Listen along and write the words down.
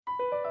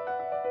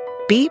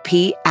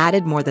BP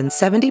added more than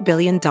 $70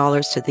 billion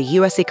to the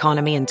U.S.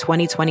 economy in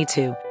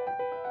 2022.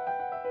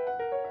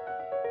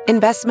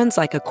 Investments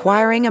like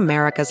acquiring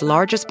America's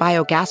largest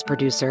biogas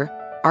producer,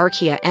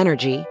 Archaea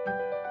Energy,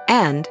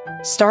 and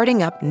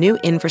starting up new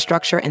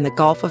infrastructure in the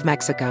Gulf of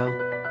Mexico.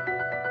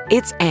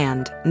 It's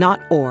and,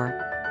 not or.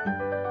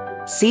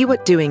 See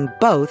what doing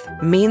both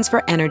means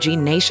for energy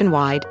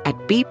nationwide at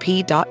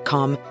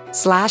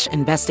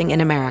bp.com/investing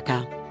in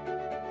America.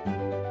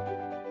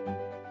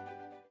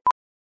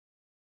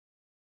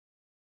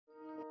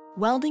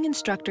 Welding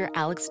instructor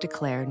Alex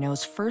DeClaire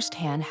knows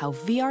firsthand how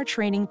VR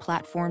training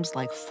platforms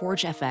like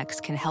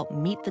ForgeFX can help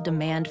meet the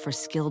demand for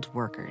skilled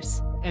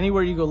workers.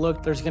 Anywhere you go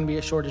look, there's going to be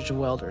a shortage of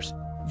welders.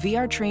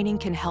 VR training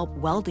can help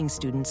welding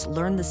students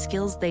learn the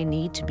skills they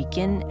need to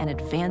begin and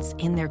advance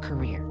in their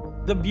career.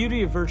 The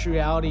beauty of virtual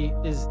reality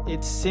is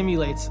it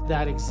simulates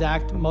that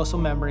exact muscle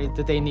memory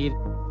that they need.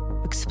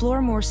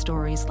 Explore more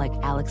stories like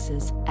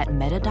Alex's at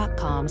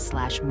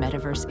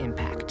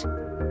meta.com/metaverseimpact.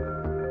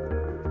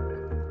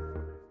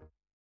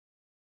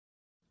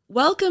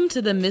 Welcome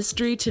to the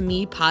Mystery to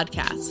Me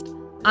podcast.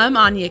 I'm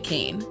Anya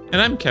Kane.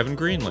 And I'm Kevin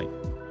Greenlee.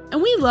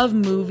 And we love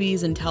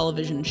movies and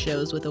television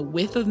shows with a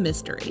whiff of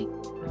mystery.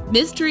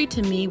 Mystery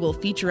to Me will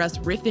feature us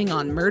riffing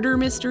on murder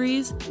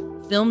mysteries,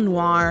 film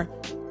noir,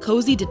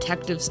 cozy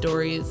detective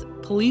stories,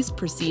 police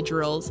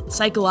procedurals,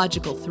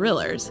 psychological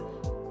thrillers,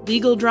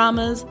 legal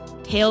dramas,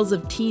 tales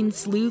of teen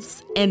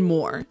sleuths, and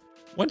more.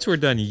 Once we're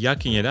done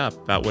yucking it up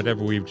about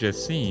whatever we've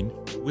just seen,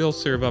 we'll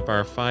serve up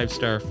our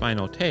 5-star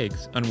final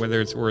takes on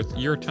whether it's worth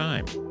your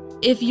time.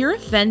 If you're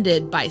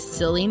offended by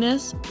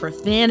silliness,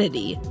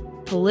 profanity,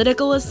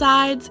 political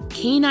asides,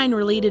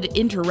 canine-related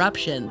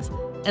interruptions,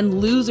 and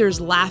losers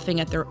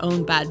laughing at their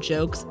own bad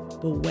jokes,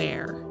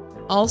 beware.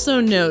 Also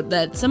note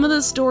that some of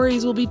the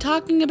stories we'll be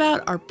talking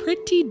about are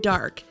pretty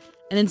dark,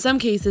 and in some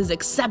cases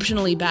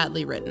exceptionally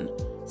badly written.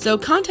 So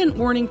content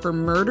warning for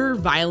murder,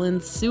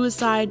 violence,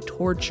 suicide,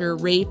 torture,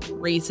 rape,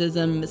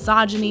 racism,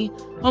 misogyny,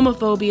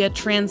 homophobia,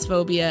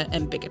 transphobia,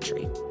 and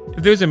bigotry.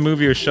 If there's a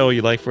movie or show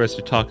you'd like for us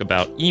to talk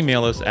about,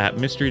 email us at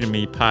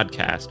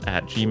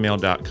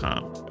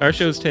mysterytomepodcast@gmail.com. Our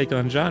show's take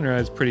on genre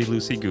is pretty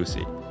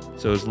loosey-goosey,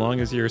 so as long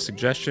as your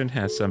suggestion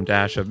has some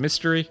dash of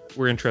mystery,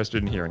 we're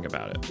interested in hearing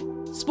about it.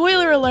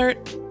 Spoiler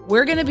alert,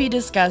 we're going to be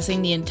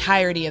discussing the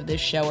entirety of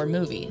this show or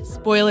movie,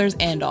 spoilers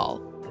and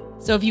all.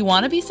 So if you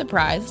want to be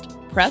surprised,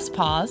 press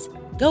pause,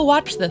 go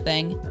watch the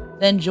thing,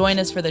 then join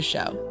us for the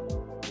show.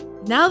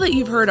 Now that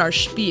you've heard our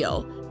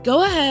spiel,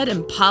 go ahead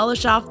and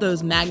polish off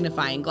those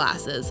magnifying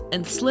glasses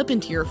and slip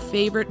into your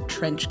favorite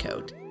trench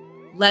coat.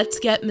 Let's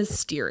get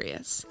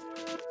mysterious.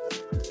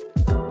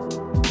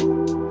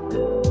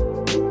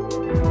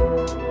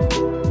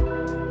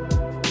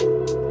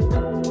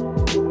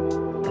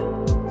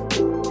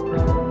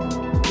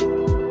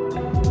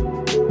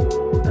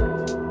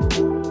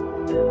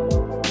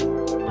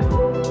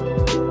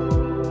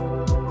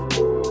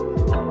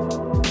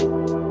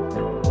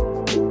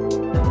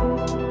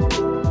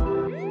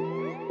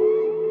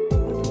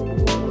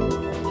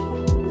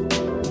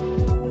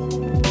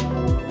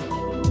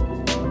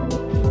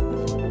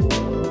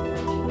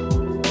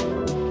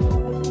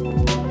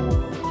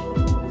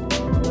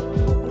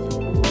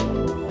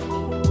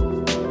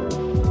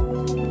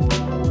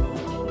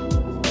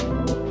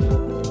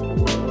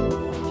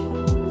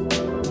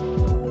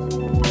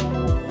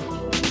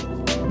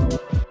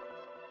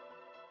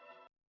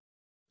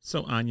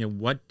 So, Anya,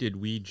 what did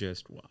we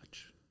just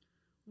watch?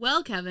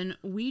 Well, Kevin,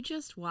 we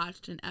just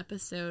watched an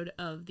episode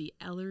of the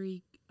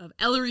Ellery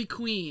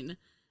Queen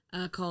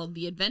called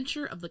 "The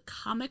Adventure of the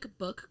Comic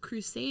Book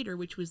Crusader,"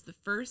 which was the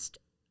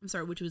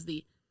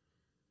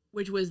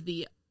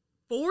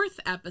fourth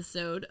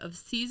episode of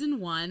season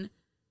 1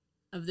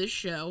 of this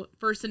show,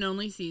 first and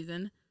only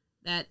season,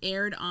 that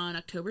aired on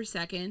October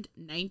 2nd,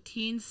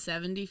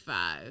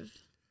 1975.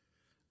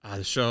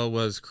 The show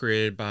was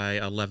created by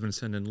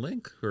Levinson and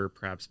Link, who are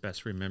perhaps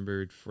best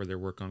remembered for their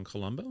work on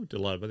Columbo. Did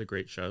a lot of other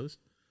great shows.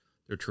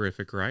 They're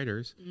terrific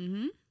writers.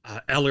 Mm-hmm.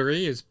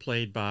 Ellery is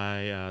played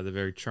by the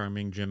very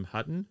charming Jim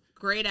Hutton.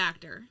 Great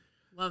actor.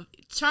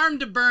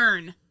 Charmed to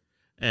burn.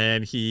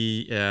 And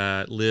he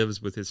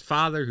lives with his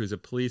father, who's a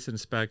police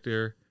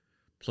inspector,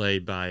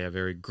 played by a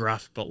very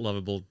gruff but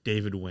lovable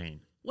David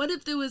Wayne. What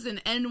if there was an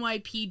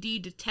NYPD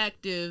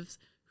detective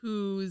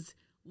whose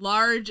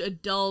large,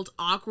 adult,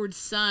 awkward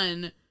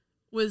son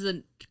was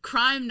a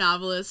crime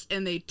novelist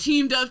and they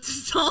teamed up to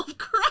solve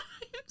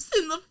crimes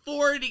in the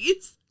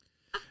 40s?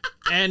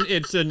 And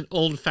it's an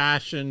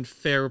old-fashioned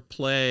fair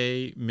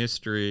play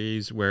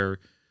mysteries where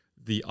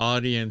the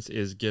audience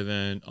is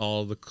given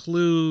all the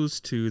clues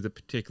to the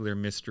particular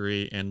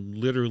mystery, and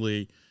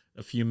literally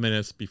a few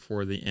minutes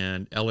before the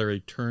end,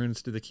 Ellery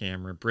turns to the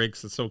camera,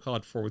 breaks the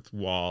so-called fourth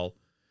wall,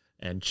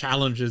 and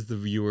challenges the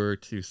viewer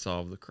to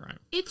solve the crime.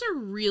 It's a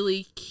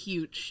really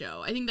cute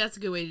show. I think that's a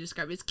good way to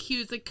describe it. It's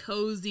cute. It's like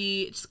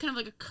cozy. It's just kind of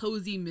like a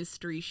cozy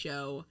mystery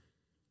show.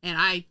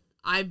 And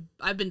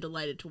I've been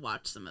delighted to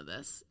watch some of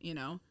this, you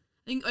know.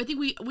 I think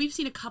we've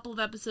seen a couple of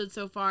episodes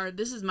so far.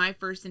 This is my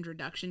first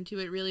introduction to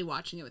it, really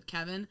watching it with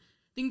Kevin.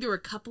 I think there were a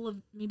couple of,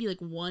 maybe like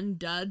one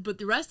dud, but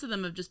the rest of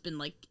them have just been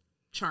like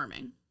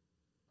charming.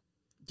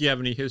 Do you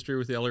have any history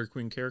with the Ellery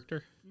Queen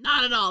character?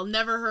 Not at all.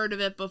 Never heard of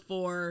it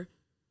before.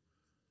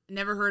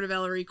 Never heard of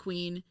Ellery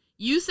Queen.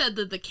 You said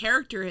that the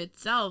character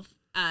himself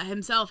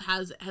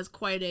has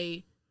quite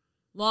a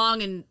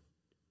long and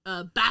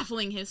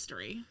baffling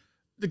history.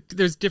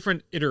 There's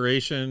different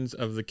iterations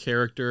of the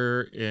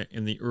character.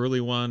 In the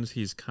early ones,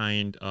 he's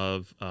kind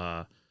of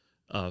a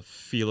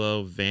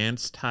Philo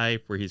Vance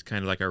type, where he's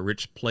kind of like a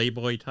rich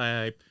playboy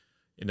type.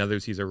 In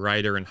others, he's a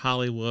writer in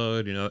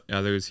Hollywood. In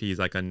others, he's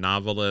like a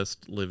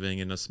novelist living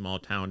in a small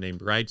town named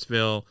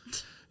Wrightsville.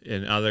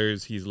 In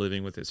others, he's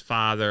living with his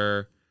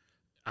father.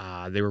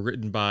 They were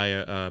written by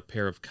a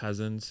pair of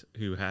cousins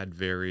who had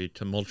very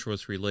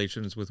tumultuous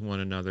relations with one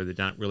another. They did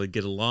not really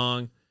get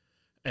along.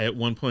 At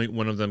one point,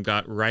 one of them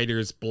got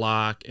writer's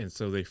block, and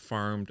so they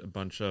farmed a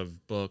bunch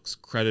of books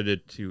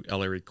credited to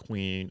Ellery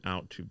Queen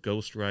out to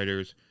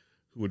ghostwriters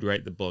who would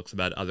write the books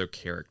about other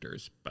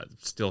characters, but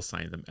still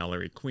signed them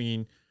Ellery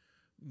Queen.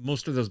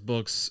 Most of those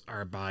books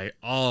are by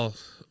all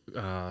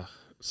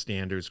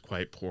standards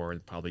quite poor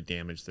and probably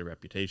damage the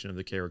reputation of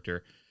the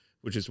character,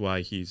 which is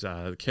why he's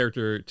the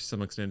character to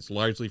some extent is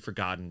largely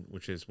forgotten,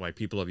 which is why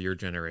people of your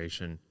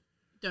generation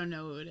don't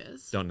know who it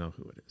is.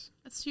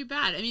 That's too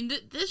bad. I mean,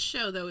 this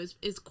show though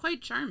is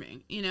quite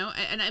charming,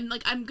 and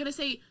I'm gonna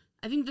say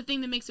I think the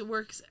thing that makes it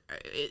work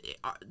is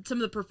some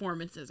of the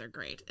performances are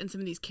great, and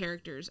some of these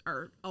characters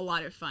are a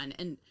lot of fun.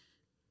 And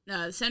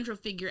the central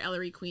figure,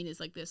 Ellery Queen, is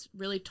like this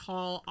really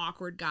tall,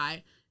 awkward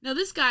guy. Now,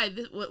 this guy,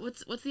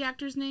 what's the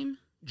actor's name?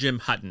 Jim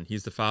Hutton.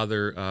 He's the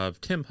father of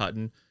Tim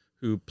Hutton,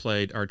 who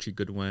played Archie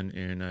Goodwin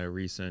in a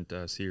recent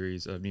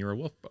series of Nero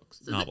Wolfe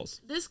novels.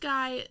 This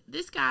guy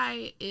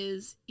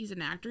he's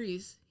an actor.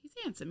 He's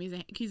handsome.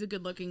 He's a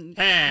good looking.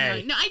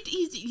 Hey, no,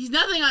 he's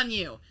nothing on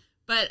you.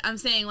 But I'm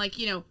saying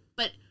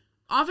but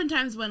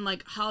oftentimes when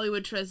like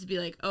Hollywood tries to be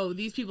like, oh,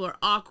 these people are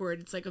awkward,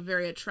 it's like a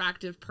very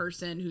attractive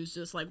person who's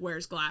just like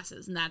wears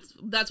glasses, and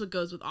that's what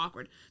goes with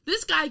awkward.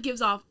 This guy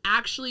gives off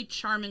actually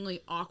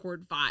charmingly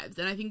awkward vibes,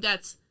 and I think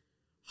that's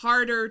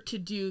harder to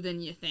do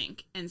than you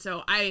think. And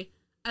so I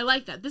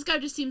like that. This guy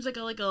just seems like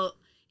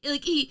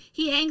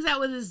he hangs out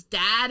with his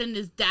dad and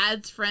his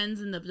dad's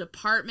friends in the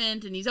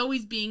department, and he's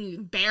always being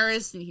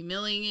embarrassed and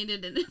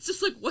humiliated, and it's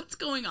just like, what's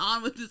going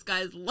on with this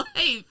guy's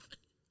life?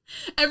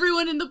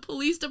 Everyone in the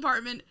police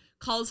department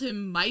calls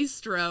him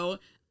Maestro.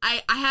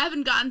 I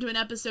haven't gotten to an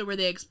episode where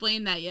they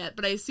explain that yet,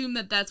 but I assume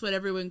that that's what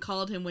everyone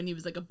called him when he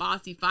was like a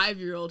bossy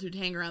 5-year-old who'd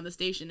hang around the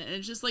station, and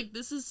it's just like,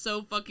 this is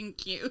so fucking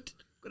cute.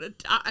 I'm gonna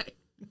die.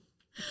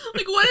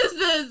 Like, what is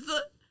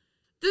this?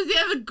 Does he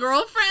have a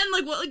girlfriend?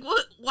 Like,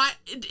 what, why,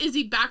 is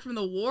he back from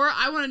the war?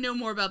 I want to know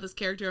more about this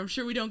character. I'm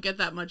sure we don't get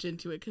that much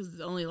into it because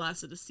it only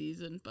lasted a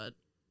season, but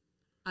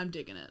I'm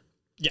digging it.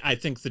 Yeah, I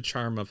think the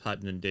charm of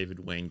Hutton and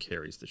David Wayne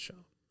carries the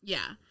show.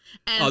 Yeah.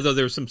 And although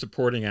there were some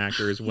supporting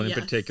actors, one yes.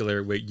 in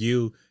particular, where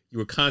you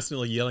were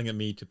constantly yelling at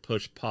me to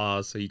push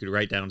pause so you could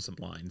write down some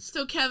lines.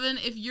 So, Kevin,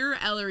 if you're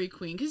Ellery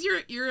Queen, because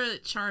you're a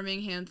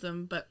charming,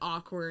 handsome, but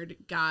awkward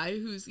guy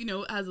who's,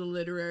 has a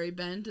literary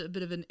bent, a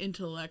bit of an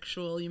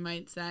intellectual, you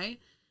might say,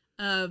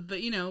 but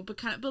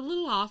a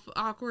little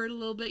awkward, a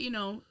little bit,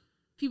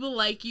 people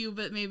like you,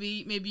 but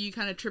maybe you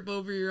kind of trip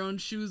over your own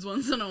shoes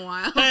once in a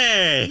while.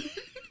 Hey!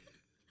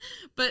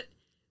 But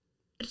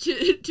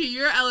to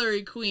your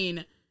Ellery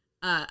Queen,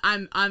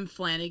 I'm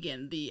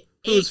Flanagan,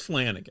 Who's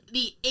Flanagan?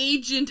 The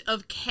agent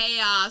of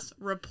chaos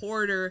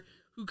reporter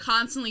who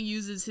constantly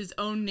uses his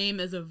own name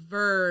as a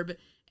verb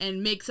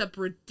and makes up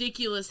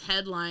ridiculous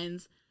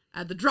headlines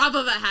at the drop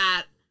of a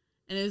hat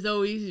and is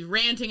always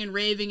ranting and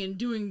raving and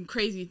doing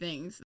crazy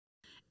things.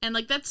 And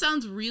that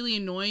sounds really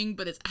annoying,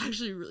 but it's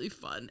actually really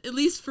fun, at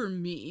least for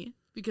me,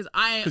 because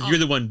you're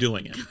the one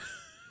doing it.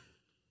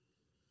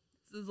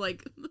 This is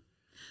like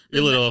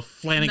your little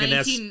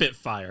Flanagan-esque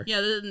Spitfire. Yeah,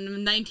 the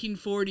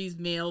 1940s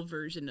male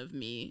version of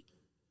me.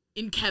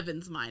 In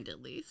Kevin's mind,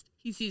 at least.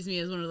 He sees me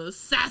as one of those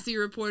sassy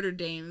reporter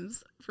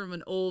dames from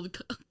an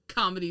old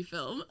comedy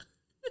film.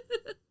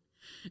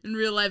 In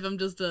real life, I'm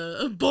just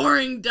a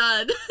boring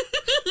dud.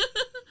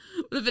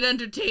 But if it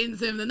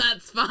entertains him, then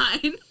that's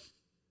fine.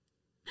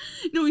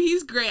 No,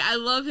 he's great. I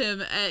love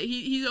him.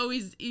 He's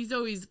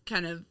always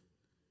kind of...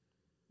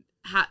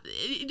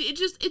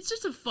 It's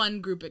just a fun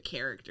group of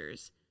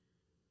characters.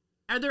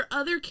 Are there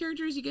other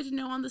characters you get to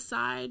know on the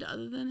side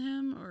other than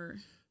him, or...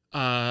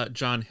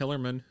 John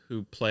Hillerman,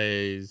 who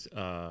plays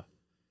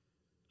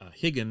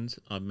Higgins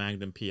on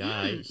Magnum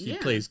P.I. He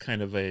plays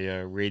kind of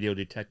a radio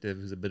detective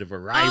who's a bit of a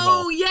rival.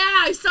 Oh, yeah,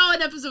 I saw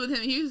an episode with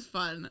him. He was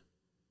fun.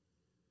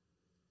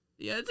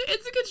 Yeah,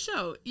 it's a good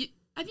show.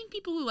 I think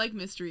people who like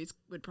mysteries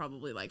would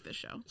probably like this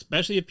show.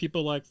 Especially if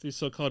people like the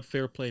so-called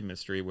fair play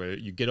mystery, where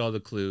you get all the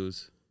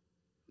clues.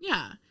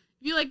 Yeah.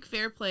 If you like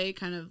fair play,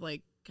 kind of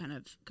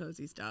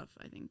cozy stuff,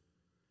 I think.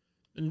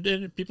 And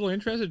then if people are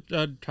interested,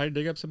 try to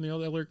dig up some of the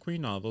old Ellery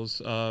Queen novels.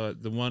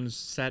 The ones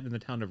set in the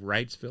town of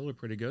Wrightsville are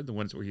pretty good. The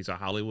ones where he's a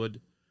Hollywood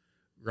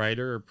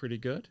writer are pretty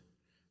good.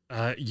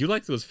 You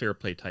like those fair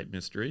play type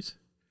mysteries.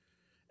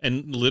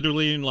 And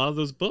literally in a lot of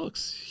those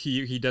books,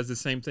 he does the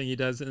same thing he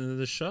does in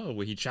the show,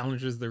 where he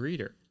challenges the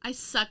reader. I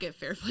suck at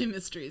fair play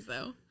mysteries,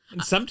 though.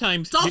 And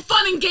sometimes it's all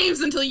fun and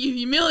games until you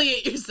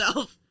humiliate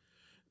yourself.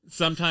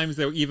 Sometimes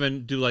they'll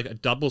even do like a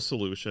double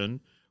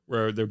solution,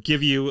 where they'll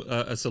give you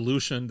a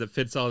solution that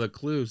fits all the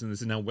clues, and they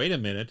say, now wait a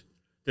minute,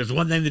 there's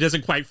one thing that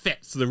doesn't quite fit,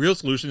 so the real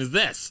solution is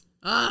this.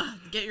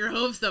 Get your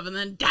hopes up and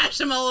then dash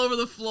them all over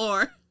the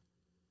floor.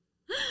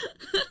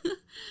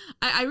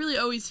 I really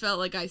always felt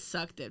like I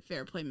sucked at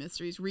fair play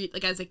mysteries.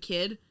 Like as a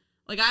kid,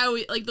 like I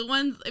always like the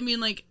ones. I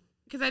mean, like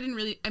because I didn't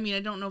really. I mean,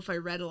 I don't know if I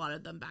read a lot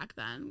of them back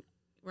then.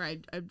 Where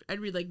I'd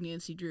read like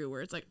Nancy Drew,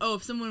 where it's like, oh,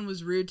 if someone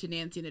was rude to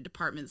Nancy in a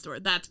department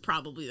store, that's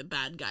probably the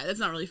bad guy. That's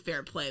not really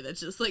fair play.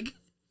 That's just like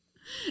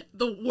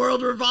the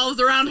world revolves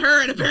around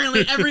her, and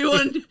apparently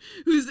everyone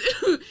who's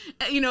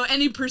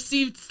any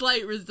perceived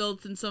slight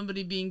results in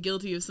somebody being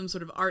guilty of some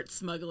sort of art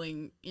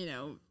smuggling,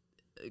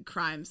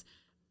 crimes.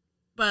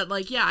 But,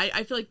 like, yeah,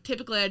 I feel like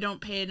typically I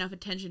don't pay enough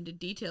attention to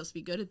details to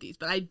be good at these.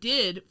 But I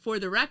did, for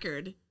the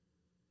record,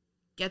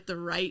 get the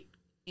right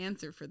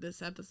answer for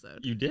this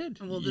episode. You did.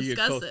 And we'll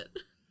discuss it.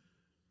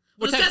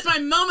 We'll discuss my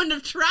moment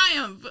of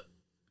triumph.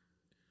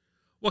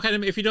 What kind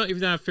of, if you're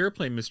not a fair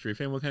play mystery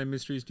fan, what kind of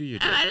mysteries do you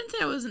do? I didn't say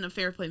I wasn't a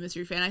fair play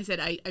mystery fan. I said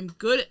I'm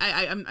good.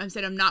 I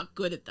said I'm not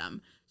good at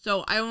them.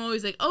 So I'm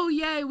always like, oh,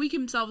 yeah, we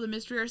can solve the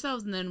mystery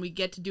ourselves. And then we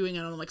get to doing it,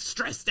 and I'm, like,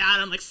 stressed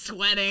out. I'm, like,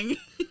 sweating.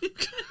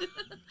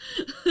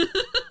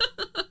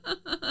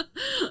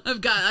 I've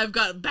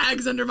got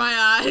bags under my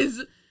eyes.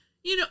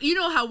 You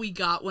know how we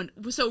got one.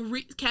 So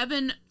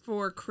Kevin,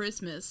 for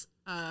Christmas,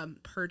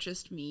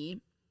 purchased me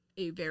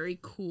a very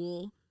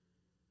cool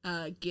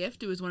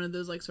gift. It was one of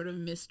those, like, sort of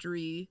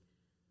mystery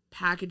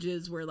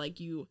packages where, like,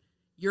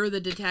 you're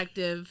the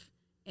detective,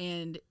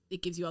 and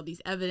it gives you all these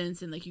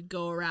evidence, and like you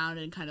go around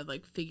and kind of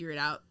like figure it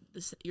out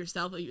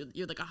yourself.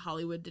 You're like a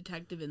Hollywood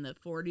detective in the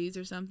 40s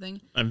or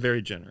something. I'm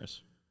very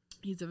generous.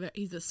 He's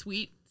a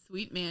sweet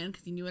man,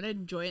 because he knew I'd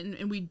enjoy it,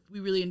 and we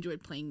really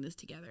enjoyed playing this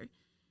together.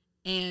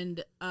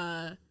 And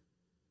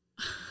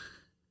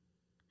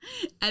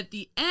at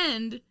the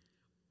end,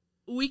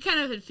 we kind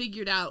of had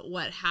figured out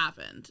what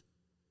happened.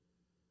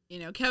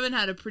 Kevin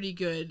had a pretty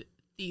good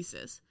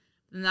thesis,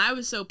 and I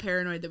was so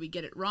paranoid that we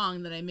get it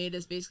wrong that I made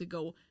us basically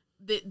go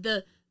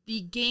the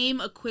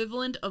game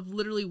equivalent of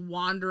literally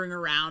wandering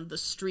around the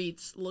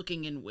streets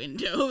looking in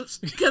windows,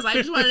 because I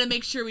just wanted to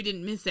make sure we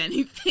didn't miss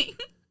anything.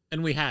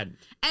 And we hadn't.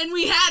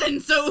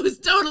 So it was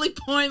totally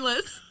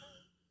pointless.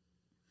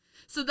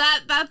 So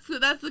that's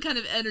the kind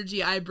of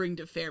energy I bring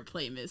to fair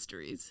play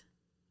mysteries.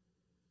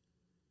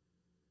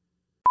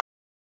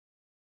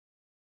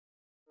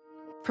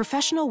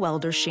 Professional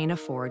welder Shayna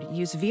Ford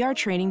used VR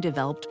training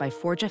developed by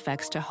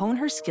ForgeFX to hone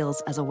her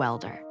skills as a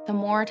welder. The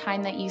more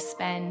time that you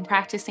spend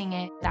practicing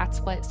it,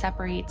 that's what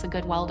separates a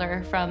good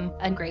welder from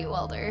a great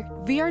welder.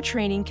 VR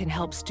training can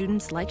help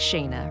students like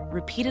Shayna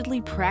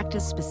repeatedly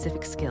practice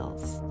specific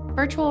skills.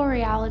 Virtual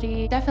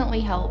reality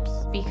definitely helps,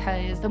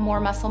 because the more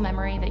muscle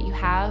memory that you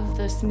have,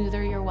 the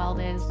smoother your weld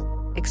is.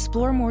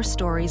 Explore more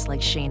stories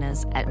like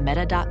Shayna's at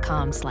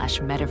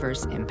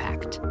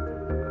meta.com/metaverseimpact.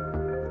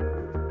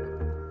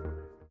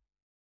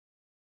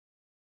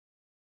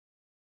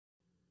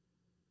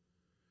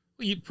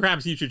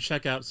 Perhaps you should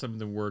check out some of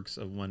the works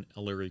of one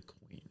Ellery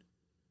Queen.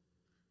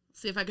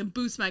 See if I can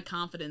boost my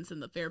confidence in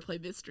the fair play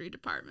mystery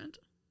department.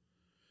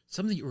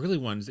 Some of the early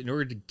ones, in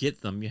order to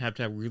get them, you have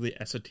to have really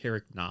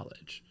esoteric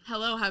knowledge.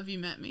 Hello, have you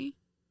met me?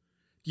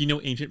 Do you know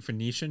ancient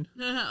Phoenician?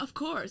 Of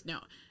course. No.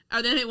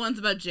 Are there any ones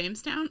about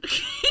Jamestown?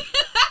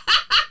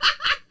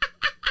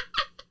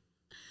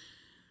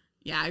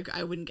 Yeah,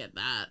 I wouldn't get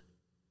that.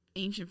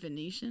 Ancient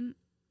Phoenician?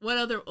 What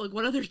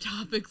other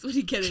topics would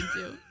he get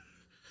into?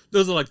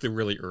 Those are like the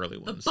really early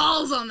ones. The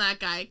balls on that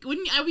guy.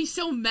 I'd be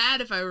so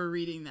mad if I were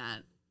reading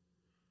that.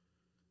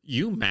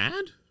 You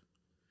mad?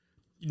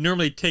 You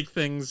normally take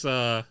things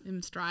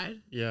in stride?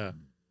 Yeah.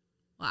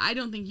 Well, I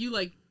don't think you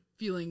like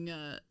feeling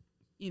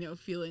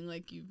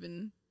like you've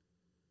been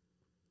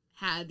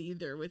had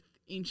either with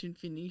ancient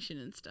Phoenician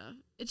and stuff.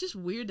 It's just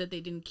weird that they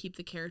didn't keep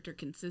the character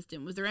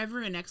consistent. Was there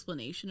ever an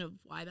explanation of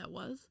why that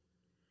was?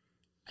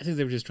 I think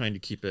they were just trying to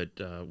keep it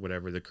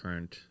whatever the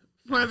trends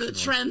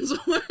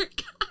were.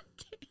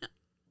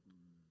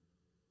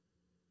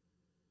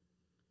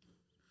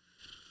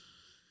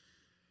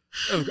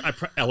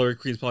 Ellery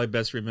Queen's probably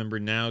best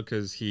remembered now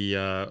because he,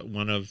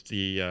 one of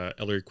the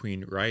Ellery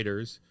Queen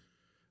writers,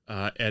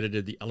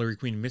 edited the Ellery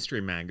Queen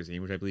Mystery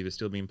Magazine, which I believe is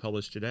still being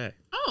published today.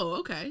 Oh,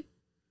 okay.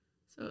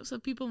 So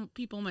people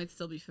might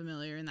still be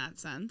familiar in that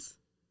sense.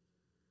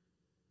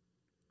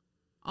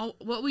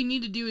 What we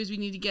need to do is we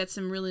need to get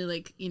some really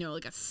like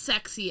a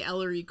sexy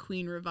Ellery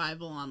Queen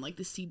revival on like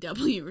the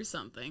CW or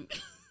something.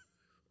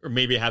 Or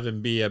maybe have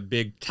him be a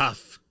big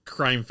tough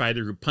crime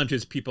fighter who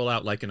punches people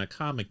out like in a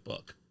comic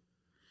book.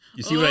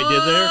 You see what I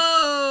did there?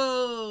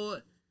 Oh!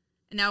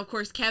 And now, of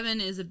course,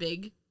 Kevin is a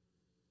big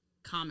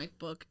comic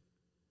book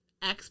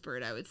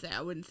expert, I would say.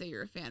 I wouldn't say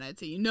you're a fan. I'd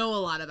say you know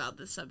a lot about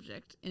this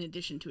subject, in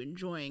addition to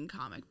enjoying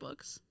comic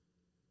books.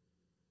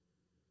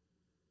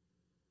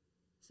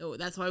 So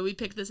that's why we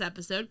picked this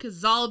episode, because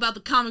it's all about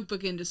the comic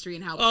book industry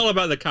and all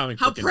about the comic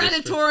book industry. How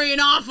predatory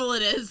and awful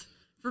it is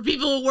for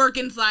people who work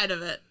inside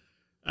of it.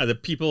 The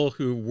people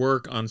who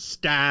work on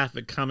staff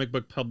at comic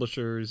book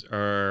publishers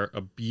are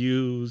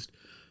abused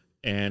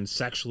and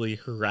sexually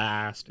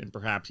harassed and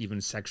perhaps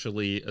even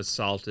sexually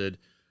assaulted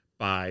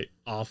by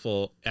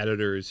awful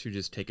editors who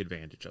just take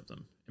advantage of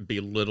them and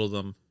belittle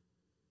them,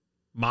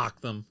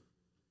 mock them,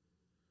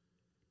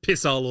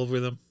 piss all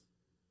over them.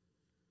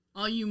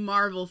 All you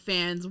Marvel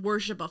fans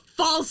worship a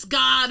false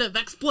god of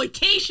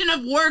exploitation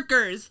of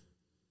workers.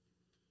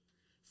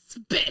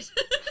 Spit.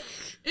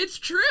 It's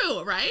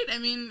true, right? I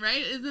mean,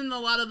 right? Isn't a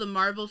lot of the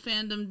Marvel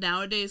fandom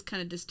nowadays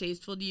kind of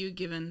distasteful to you,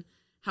 given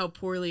how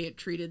poorly it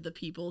treated the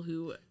people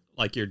who...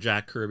 Like your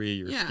Jack Kirby,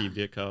 your Steve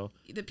Ditko.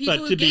 The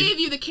people who gave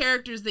you the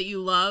characters that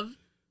you love.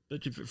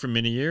 But for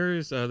many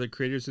years, the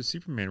creators of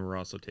Superman were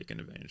also taken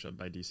advantage of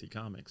by DC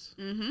Comics.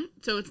 Mm-hmm.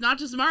 So it's not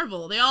just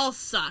Marvel. They all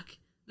suck.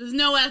 There's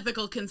no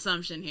ethical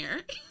consumption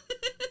here.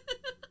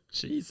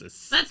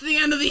 Jesus. That's the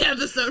end of the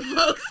episode,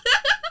 folks.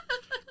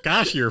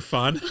 Gosh, you're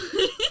fun.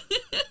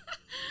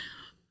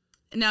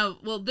 Now,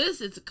 well,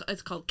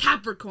 it's called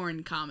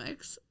Capricorn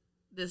Comics.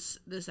 This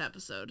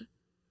episode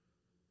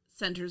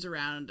centers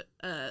around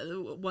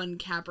one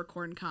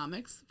Capricorn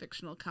Comics,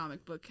 fictional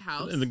comic book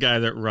house. And the guy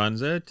that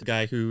runs it, the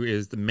guy who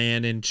is the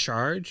man in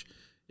charge,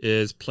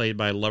 is played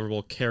by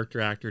lovable character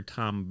actor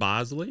Tom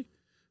Bosley,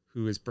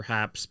 who is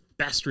perhaps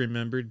best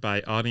remembered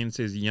by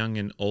audiences young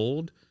and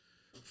old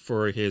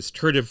for his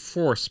tour de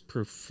force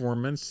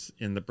performance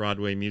in the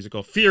Broadway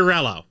musical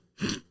Fiorello.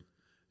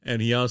 And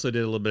he also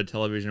did a little bit of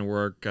television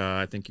work.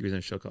 I think he was in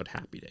a show called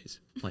Happy Days,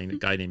 playing a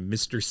guy named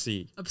Mr.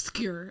 C.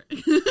 Obscure.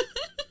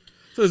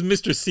 So is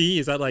Mr. C,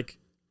 is that like...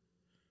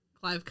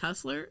 Clive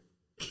Cussler?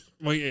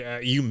 Well,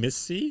 you Miss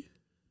C?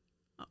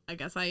 Oh, I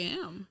guess I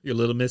am. You're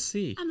little Miss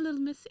C. I'm little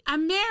Miss C.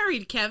 I'm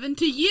married, Kevin,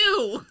 to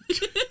you.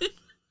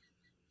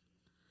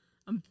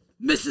 I'm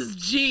Mrs.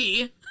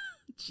 G.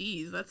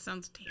 Jeez, that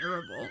sounds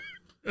terrible.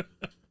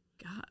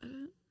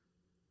 God.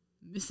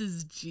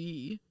 Mrs.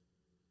 G.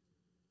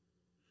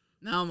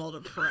 Now I'm all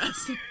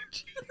depressed.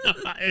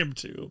 I am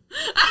too.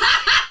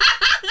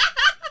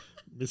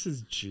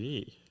 Mrs.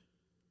 G.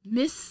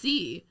 Miss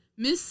C.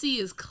 Miss C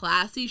is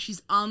classy.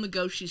 She's on the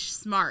go. She's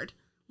smart.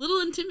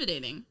 Little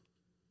intimidating.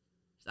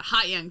 She's a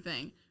hot young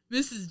thing.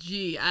 Mrs.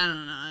 G. I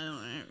don't know.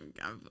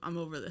 I'm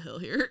over the hill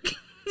here.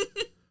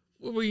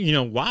 Well, you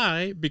know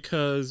why?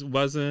 Because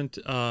wasn't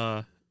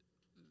Edna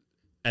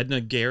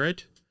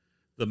Garrett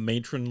the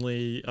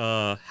matronly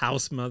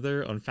house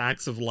mother on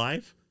Facts of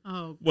Life?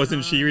 Oh,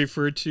 wasn't God. she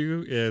referred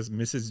to as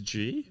Mrs.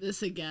 G?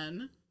 This again.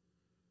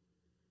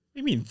 What do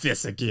you mean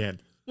this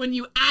again? When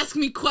you ask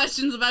me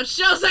questions about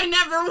shows I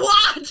never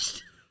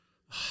watched.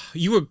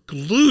 You were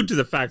glued to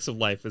the Facts of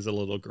Life as a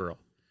little girl.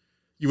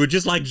 You were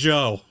just like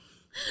Joe,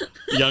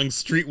 young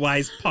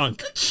streetwise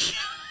punk.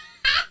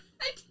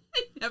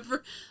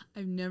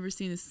 I've never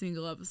seen a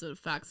single episode of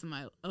Facts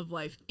of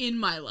Life in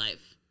my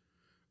life.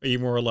 Are you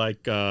more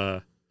like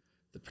the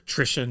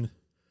patrician,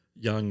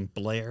 young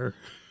Blair?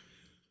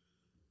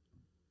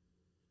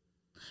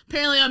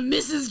 Apparently I'm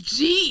Mrs.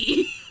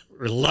 G.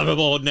 Or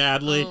lovable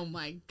Natalie? Oh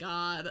my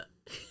God.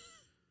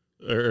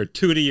 Or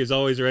Tootie is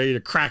always ready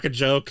to crack a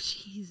joke.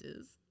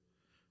 Jesus.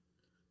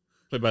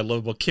 Played by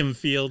lovable Kim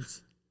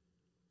Fields.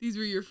 These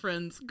were your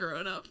friends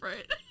growing up,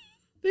 right?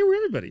 They were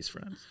everybody's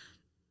friends.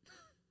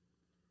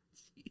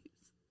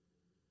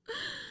 Jeez.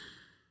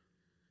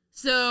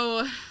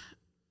 So,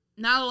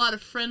 not a lot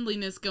of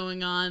friendliness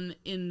going on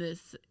in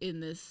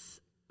this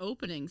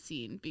opening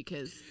scene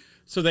because...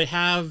 So they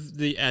have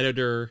the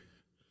editor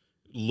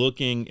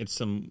looking at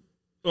some...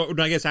 Oh,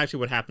 I guess actually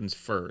what happens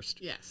first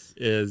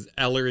is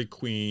Ellery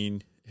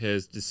Queen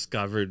has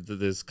discovered that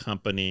this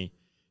company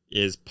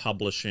is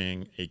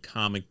publishing a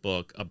comic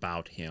book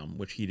about him,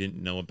 which he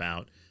didn't know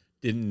about,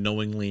 didn't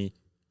knowingly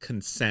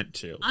consent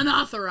to.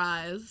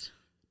 Unauthorized.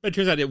 But it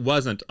turns out it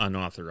wasn't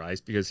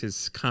unauthorized because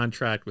his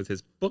contract with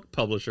his book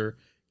publisher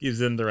gives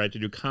them the right to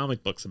do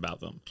comic books about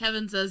them.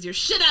 Kevin says, "You're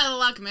shit out of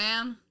luck,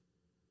 man."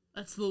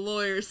 That's the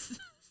lawyer's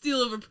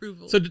seal of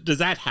approval. So does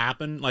that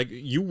happen? Like,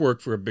 you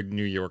work for a big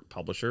New York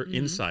publisher,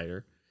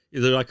 Insider.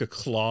 Is there like a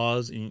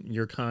clause in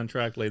your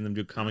contract letting them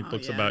do comic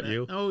books about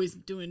you? Always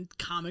doing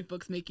comic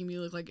books, making me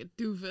look like a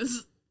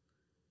doofus.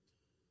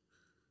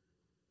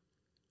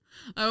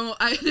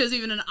 There's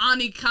even an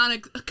Ani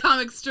comic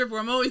strip where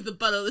I'm always the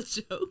butt of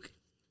the joke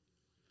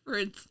for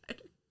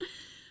Insider.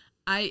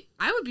 I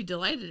would be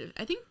delighted.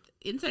 I think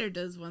Insider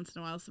does once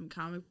in a while some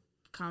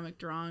comic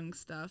drawing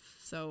stuff.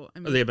 So I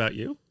mean, are they about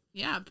you?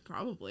 Yeah,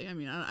 probably. I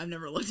mean, I've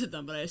never looked at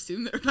them, but I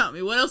assume they're about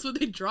me. What else would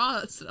they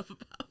draw stuff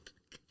about?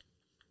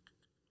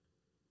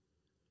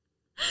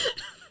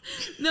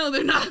 No,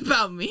 they're not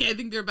about me. I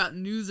think they're about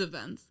news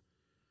events.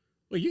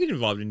 Well, you get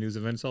involved in news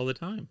events all the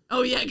time.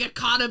 Oh, yeah, I get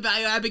caught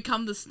about it. I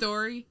become the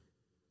story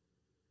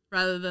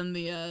rather than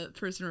the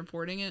person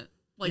reporting it,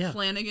 like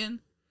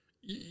Flanagan.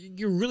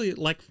 You really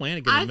like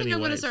Flanagan in many ways. I think I'm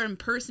going to start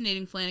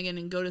impersonating Flanagan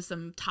and go to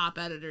some top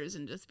editors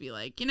and just be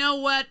like, you know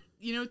what?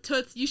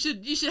 Toots, you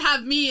should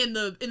have me in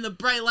the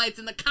bright lights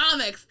in the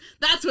comics.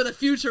 That's where the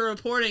future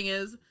reporting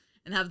is,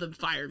 and have them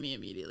fire me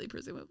immediately,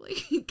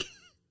 presumably.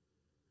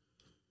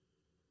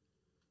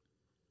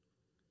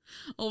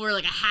 I'll wear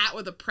like a hat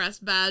with a press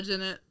badge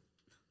in it.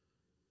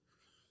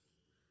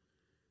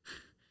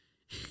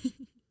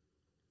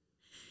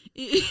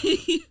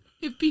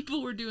 If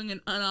people were doing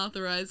an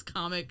unauthorized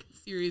comic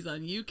series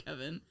on you,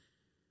 Kevin,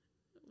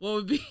 what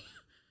would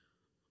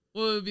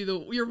be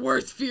your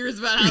worst fears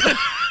about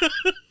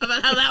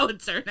how that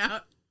would turn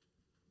out?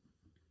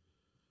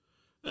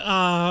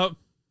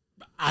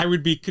 I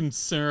would be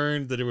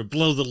concerned that it would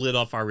blow the lid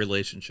off our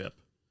relationship.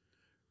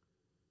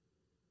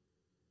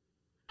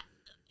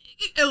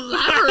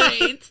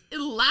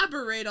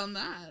 Elaborate on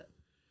that.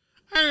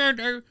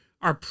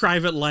 Our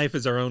private life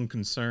is our own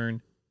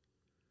concern.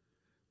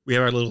 We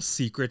have our little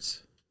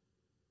secrets.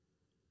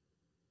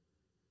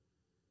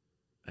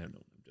 I don't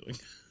know what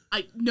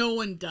I'm doing. No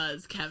one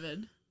does,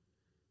 Kevin.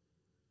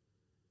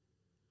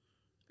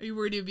 Are you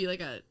worried it would be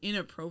like an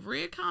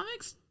inappropriate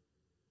comics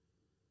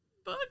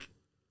book?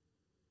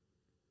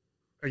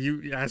 Are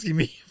you asking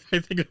me if I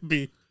think it would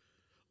be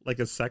like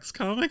a sex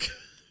comic?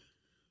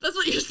 That's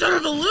what you're sort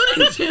of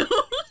alluding to.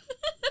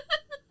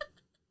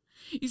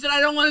 You said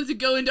I don't want it to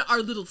go into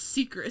our little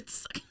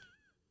secrets.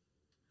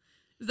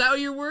 Is that what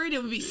you're worried?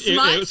 It would be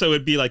smut? So it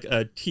would be like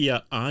a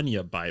Tia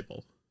Anya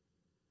Bible.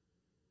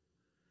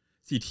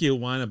 See,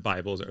 Tijuana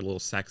Bibles are little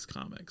sex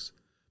comics.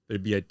 But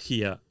it'd be a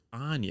Tia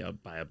Anya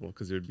Bible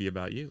because it would be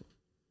about you.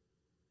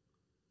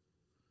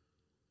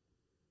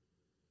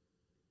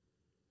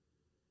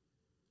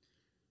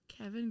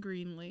 Kevin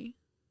Greenlee,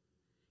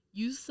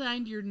 you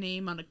signed your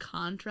name on a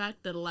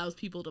contract that allows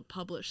people to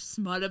publish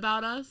smut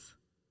about us?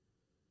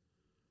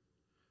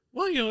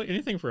 Well,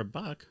 anything for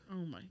 $1.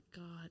 Oh my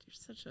God, you're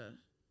such a...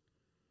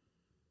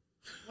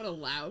 What a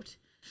lout.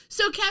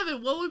 So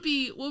Kevin, what would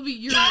be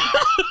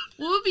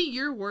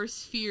your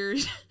worst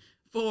fears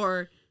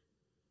for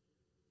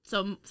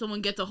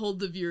someone gets a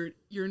hold of your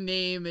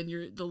name and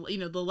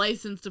the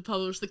license to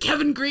publish the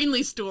Kevin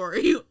Greenlee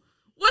story?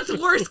 What's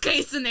worst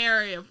case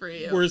scenario for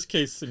you? Worst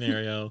case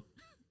scenario.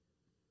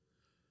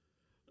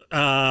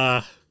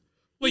 I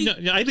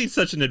lead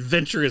such an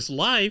adventurous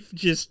life.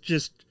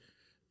 Just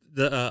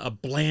a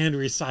bland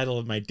recital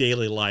of my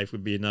daily life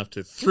would be enough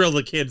to thrill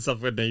the kids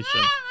of a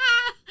nation.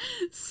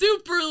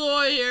 Super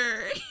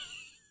lawyer.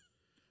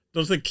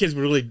 Don't think kids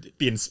would really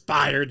be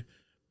inspired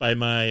by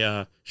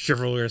my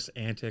chivalrous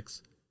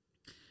antics.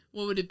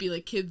 What would it be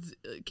like? Kids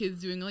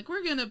doing like,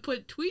 we're gonna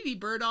put Tweety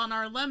Bird on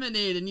our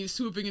lemonade, and you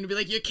swooping in and be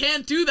like, you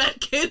can't do that,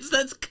 kids.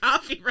 That's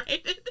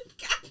copyrighted.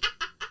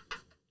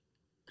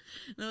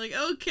 And they're like,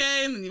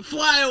 okay, and then you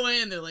fly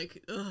away, and they're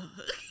like, ugh.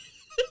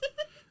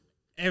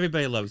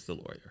 Everybody loves the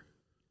lawyer.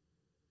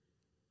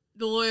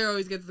 The lawyer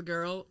always gets the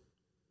girl.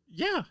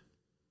 Yeah.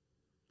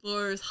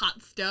 Lawyer's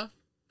hot stuff.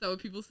 Is that what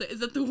people say?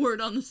 Is that the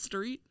word on the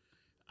street?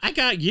 I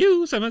got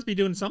you, so I must be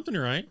doing something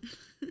right.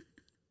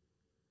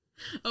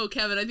 Oh,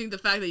 Kevin, I think the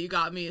fact that you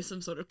got me is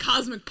some sort of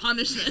cosmic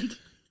punishment.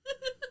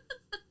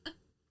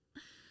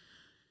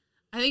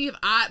 I think if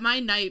my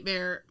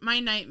nightmare,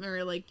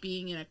 like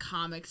being in a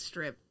comic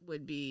strip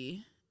would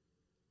be,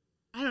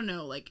 I don't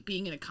know, like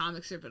being in a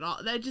comic strip at all.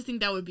 I just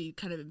think that would be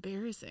kind of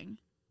embarrassing.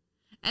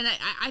 And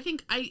I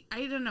think, I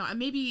don't know,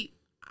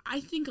 I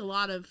think a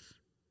lot of,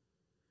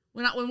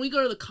 when we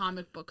go to the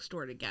comic book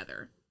store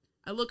together,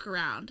 I look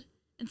around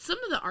and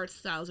some of the art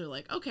styles are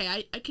like,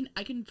 okay, I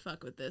can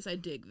fuck with this. I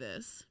dig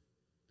this.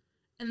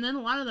 And then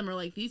a lot of them are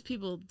like, these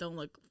people don't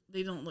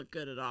look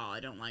good at all. I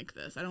don't like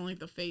this. I don't like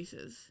the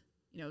faces.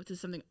 It's just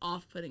something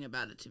off-putting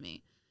about it to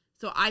me.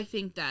 So I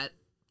think that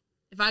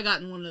if I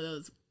got in one of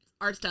those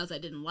art styles I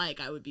didn't like,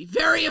 I would be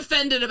very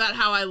offended about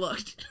how I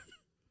looked.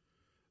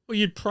 Well,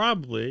 you'd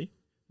probably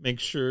make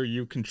sure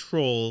you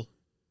control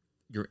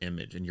your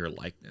image and your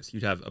likeness.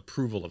 You'd have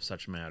approval of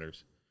such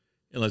matters.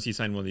 Unless you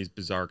sign one of these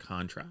bizarre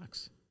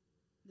contracts.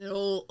 That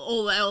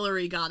old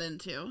Ellery got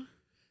into.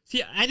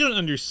 See, I don't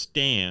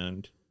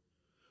understand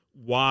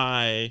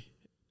why.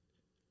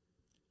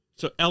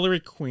 So Ellery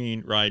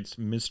Queen writes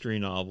mystery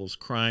novels,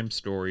 crime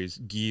stories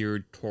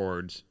geared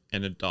towards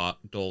an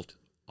adult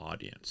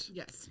audience.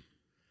 Yes.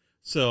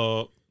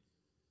 So,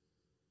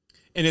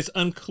 and it's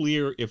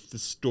unclear if the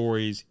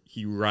stories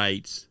he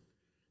writes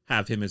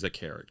have him as a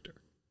character.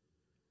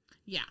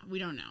 Yeah, we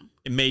don't know.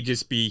 It may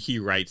just be he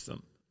writes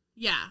them.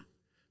 Yeah.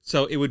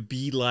 So it would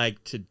be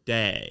like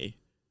today,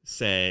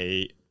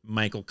 say,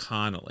 Michael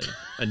Connelly,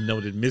 a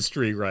noted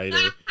mystery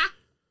writer,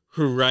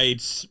 who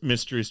writes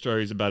mystery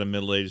stories about a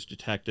middle-aged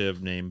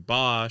detective named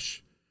Bosch.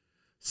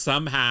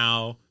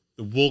 Somehow,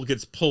 the wool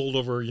gets pulled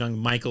over young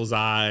Michael's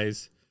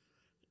eyes,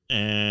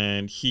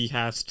 and he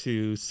has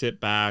to sit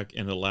back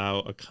and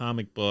allow a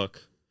comic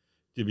book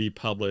to be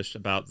published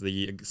about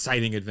the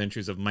exciting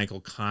adventures of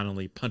Michael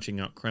Connelly punching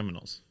out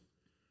criminals.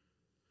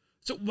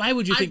 So why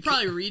would you think... I'd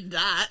probably read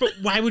that. But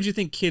why would you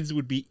think kids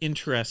would be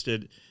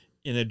interested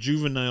in a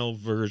juvenile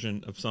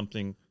version of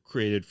something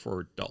created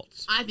for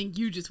adults? I think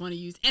you just want to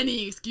use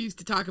any excuse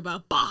to talk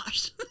about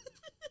Bosch.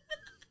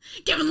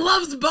 Kevin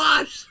loves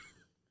Bosch.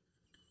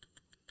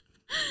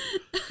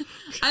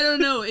 I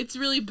don't know. It's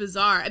really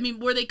bizarre. I mean,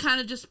 were they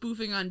kind of just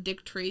spoofing on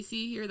Dick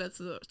Tracy here? That's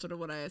sort of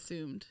what I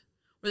assumed.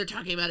 What they're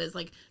talking about is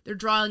like they're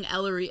drawing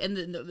Ellery, and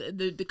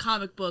the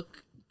comic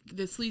book,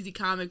 the sleazy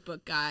comic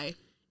book guy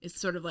is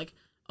sort of like,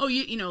 oh,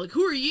 you know, like,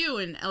 who are you?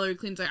 And Ellery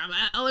Queen's like, I'm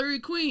Ellery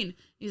Queen.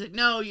 He's like,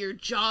 no, your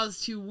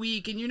jaw's too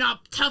weak, and you're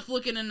not tough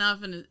looking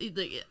enough. And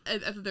I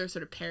thought they were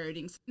sort of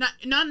parodying, not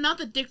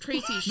the Dick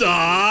Tracy shit.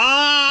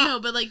 No,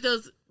 but like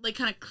those like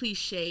kind of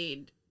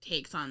cliched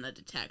takes on the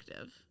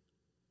detective.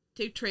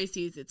 Dick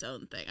Tracy is its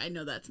own thing. I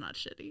know that's not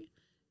shitty.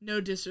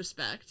 No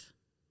disrespect.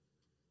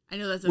 I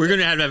know that's. We're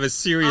gonna have to have a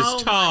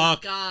serious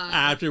talk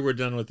after we're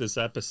done with this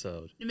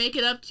episode. To make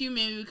it up to you,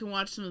 maybe we can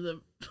watch some of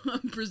the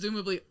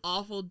presumably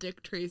awful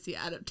Dick Tracy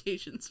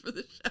adaptations for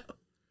the show.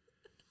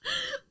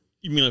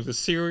 You mean like the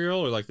serial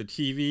or like the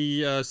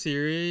TV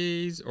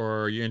series,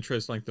 or are you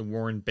interested in like the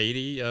Warren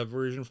Beatty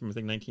version from I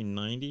think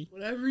 1990?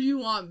 Whatever you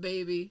want,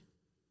 baby.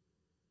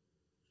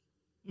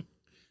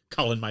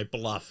 Calling my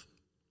bluff.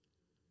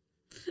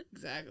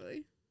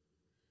 Exactly.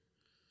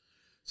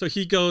 So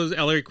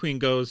Ellery Queen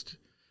goes.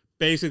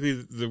 Basically,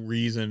 the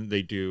reason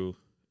they do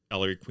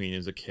Ellery Queen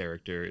as a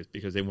character is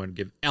because they want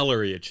to give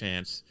Ellery a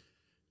chance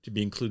to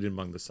be included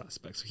among the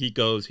suspects. So he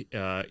goes,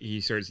 he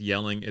starts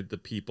yelling at the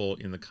people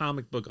in the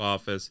comic book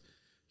office.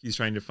 He's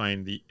trying to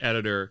find the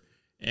editor,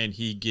 and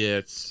he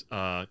gets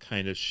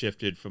kind of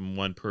shifted from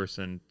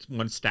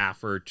one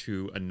staffer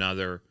to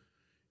another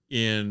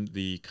in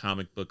the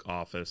comic book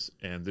office.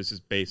 And this is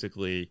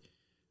basically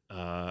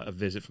a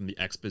visit from the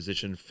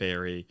exposition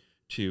fairy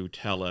to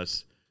tell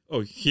us,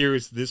 oh,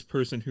 here's this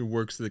person who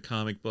works the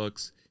comic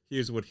books.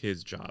 Here's what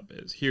his job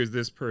is. Here's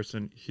this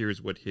person.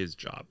 Here's what his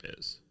job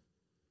is.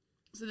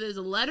 So there's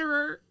a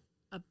letterer,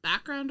 a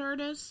background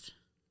artist,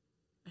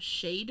 a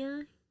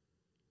shader.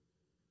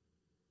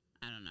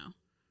 I don't know.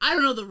 I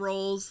don't know the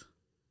roles.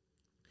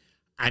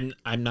 I'm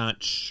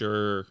not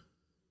sure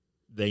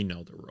they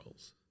know the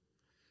roles.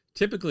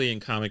 Typically in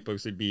comic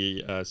books, it'd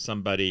be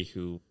somebody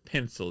who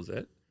pencils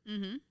it.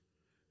 Mm-hmm.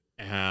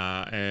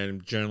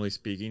 And generally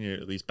speaking,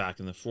 at least back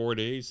in the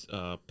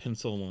 40s,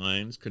 pencil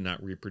lines could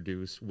not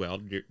reproduce well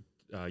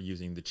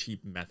using the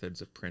cheap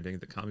methods of printing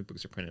that comic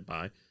books are printed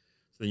by.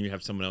 So then you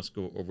have someone else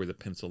go over the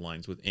pencil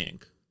lines with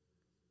ink.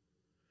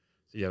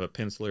 So you have a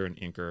penciler, an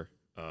inker,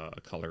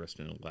 a colorist,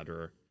 and a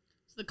letterer.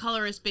 So the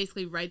colorist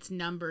basically writes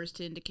numbers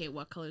to indicate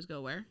what colors go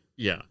where?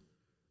 Yeah.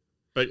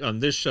 But on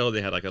this show,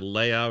 they had like a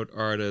layout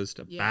artist,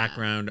 a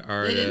background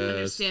artist. They didn't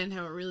understand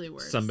how it really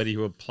works. Somebody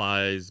who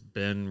applies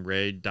Ben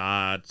Ray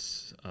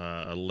dots,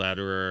 a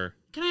letterer.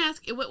 Can I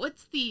ask,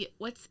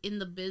 what's in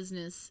the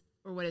business,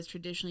 or what has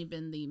traditionally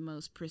been the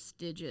most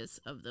prestigious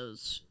of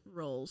those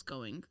roles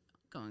going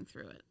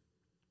through it?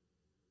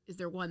 Is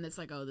there one that's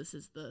like, oh, this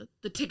is the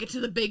ticket to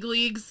the big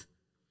leagues?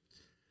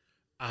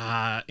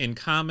 In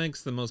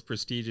comics, the most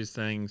prestigious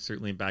thing,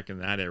 certainly back in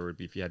that era, would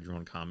be if you had your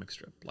own comic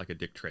strip, like a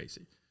Dick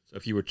Tracy. So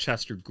if you were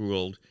Chester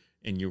Gould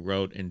and you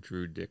wrote and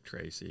drew Dick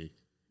Tracy,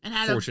 and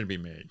had fortune to be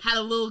made. Had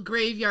a little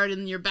graveyard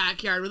in your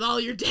backyard with all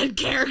your dead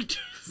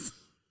characters.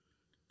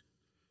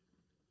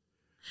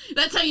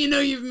 That's how you know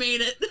you've made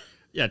it.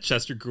 Yeah,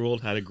 Chester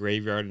Gould had a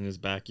graveyard in his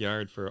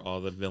backyard for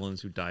all the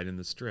villains who died in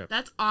the strip.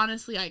 That's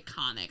honestly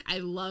iconic. I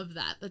love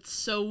that. That's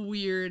so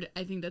weird.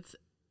 I think that's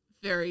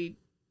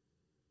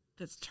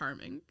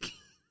charming.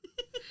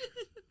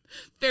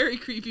 Very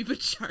creepy, but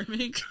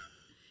charming.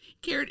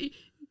 Carrot,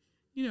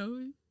 you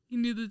know, he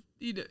knew the,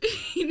 you know,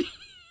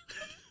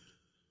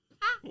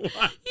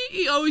 What?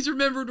 He always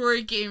remembered where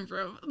he came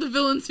from. The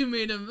villains who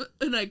made him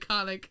an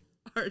iconic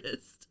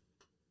artist.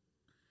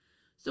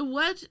 So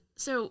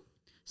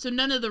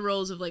none of the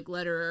roles of like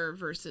letterer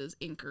versus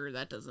inker,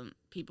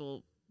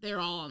 they're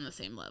all on the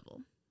same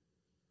level.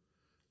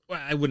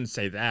 Well, I wouldn't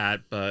say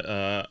that, but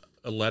a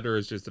letterer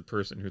is just the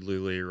person who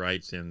literally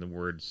writes in the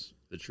words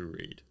that you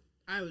read.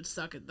 I would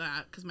suck at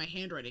that because my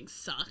handwriting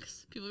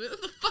sucks. People would be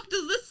like, what the fuck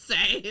does this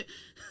say?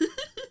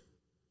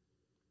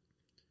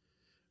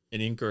 An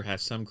inker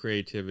has some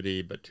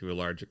creativity, but to a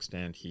large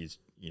extent, he's,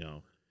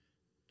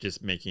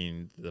 just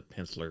making the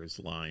penciler's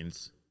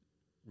lines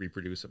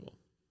reproducible.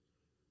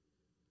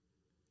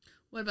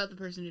 What about the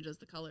person who does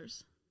the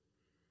colors?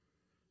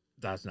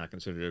 That's not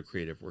considered a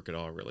creative work at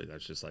all, really.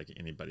 That's just like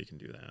anybody can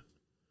do that.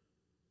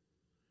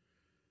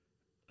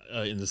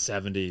 In the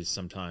 70s,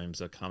 sometimes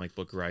a comic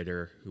book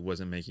writer who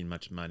wasn't making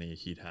much money,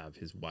 he'd have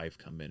his wife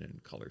come in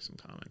and color some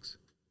comics.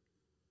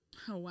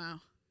 Oh,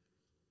 wow.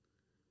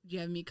 Would you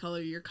have me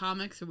color your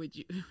comics, or would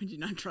you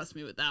not trust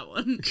me with that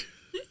one?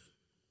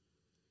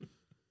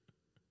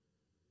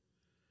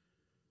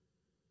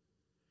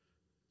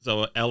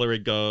 So Ellery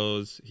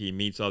goes, he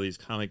meets all these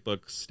comic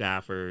book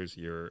staffers,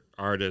 your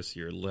artists,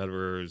 your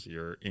letterers,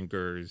 your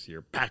inkers,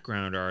 your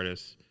background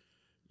artists,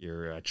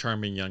 your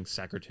charming young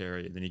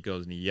secretary. And then he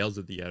goes and he yells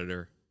at the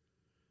editor,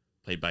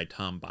 played by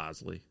Tom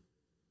Bosley,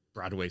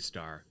 Broadway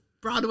star.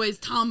 Broadway's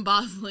Tom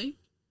Bosley.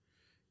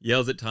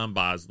 Yells at Tom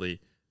Bosley,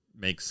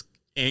 makes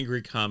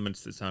angry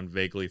comments that sound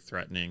vaguely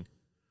threatening,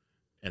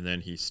 and then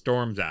he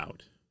storms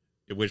out,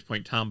 at which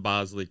point Tom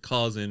Bosley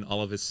calls in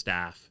all of his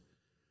staff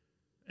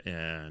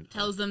And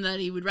tells them that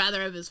he would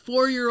rather have his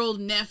 4-year-old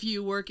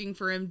nephew working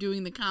for him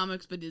doing the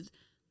comics, but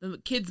the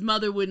kid's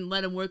mother wouldn't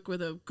let him work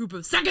with a group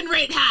of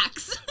second-rate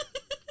hacks.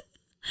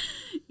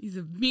 He's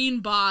a mean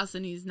boss,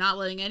 and he's not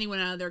letting anyone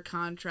out of their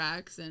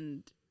contracts,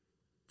 and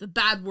it's a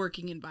bad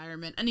working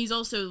environment. And he's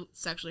also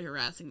sexually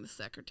harassing the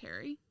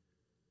secretary.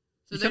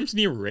 So he comes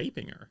near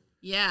raping her.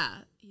 Yeah,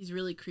 he's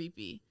really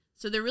creepy.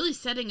 So they're really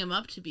setting him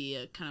up to be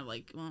a kind of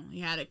like, well, he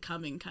had it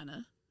coming kind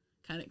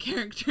of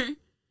character.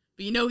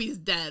 But you know he's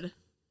dead.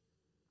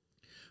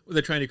 Well,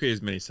 they're trying to create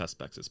as many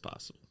suspects as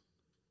possible.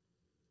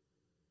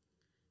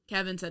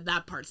 Kevin said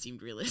that part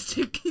seemed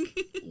realistic.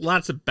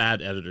 Lots of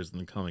bad editors in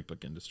the comic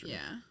book industry.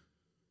 Yeah.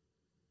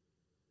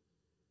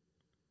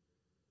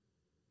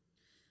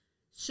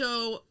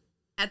 So,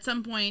 at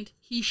some point,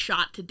 he's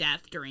shot to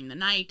death during the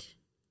night.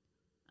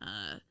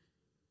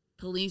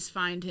 Police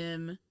find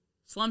him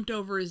slumped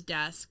over his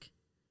desk.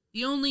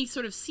 The only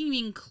sort of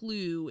seeming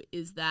clue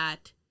is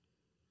that...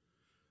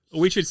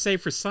 We should say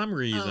for some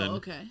reason... Oh,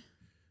 okay.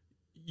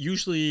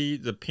 Usually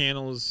the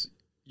panels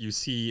you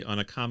see on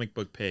a comic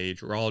book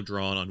page are all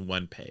drawn on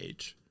one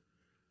page.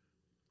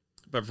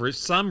 But for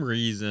some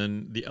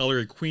reason, the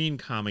Ellery Queen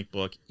comic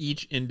book,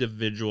 each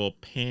individual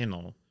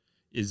panel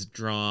is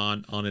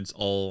drawn on its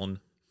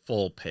own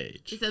full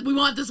page. He said, we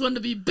want this one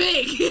to be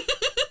big.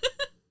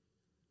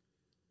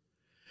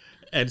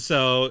 And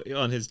so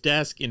on his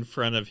desk in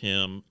front of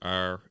him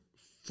are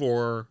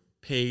 4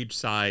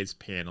 page-size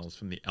panels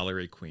from the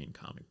Ellery Queen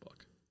comic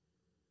book.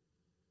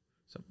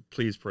 So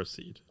please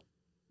proceed.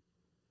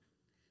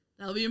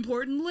 That'll be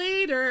important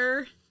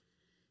later.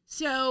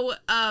 So,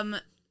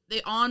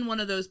 they on one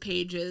of those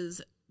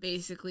pages,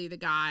 basically the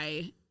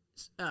guy,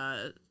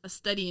 a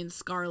Study in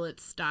Scarlet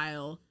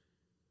style,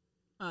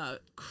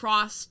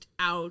 crossed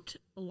out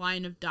a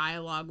line of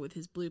dialogue with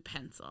his blue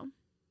pencil.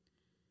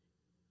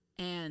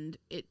 And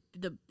it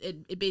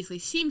basically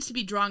seems to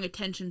be drawing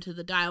attention to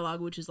the dialogue,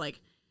 which is like,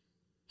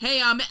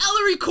 hey, I'm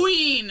Ellery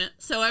Queen!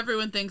 So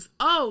everyone thinks,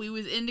 oh, he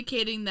was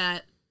indicating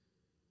that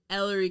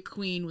Ellery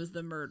Queen was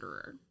the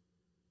murderer.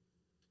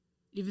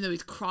 Even though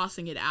he's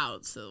crossing it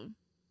out, so...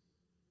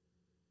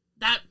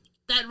 That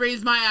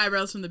raised my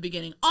eyebrows from the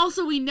beginning.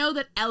 Also, we know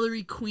that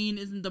Ellery Queen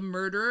isn't the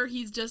murderer.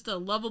 He's just a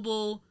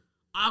lovable,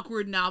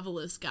 awkward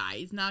novelist guy.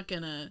 He's not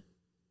gonna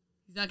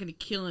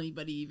kill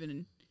anybody,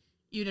 even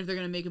if they're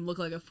gonna make him look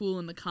like a fool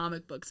in the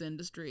comic books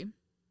industry.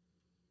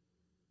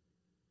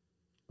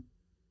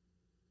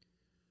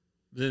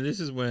 Then this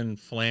is when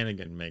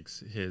Flanagan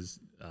makes his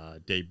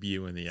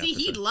debut in the episode.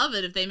 See, he'd love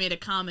it if they made a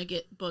comic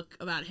book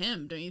about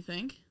him, don't you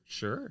think?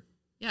 Sure.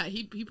 Yeah,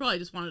 he probably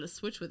just wanted to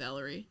switch with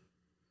Ellery.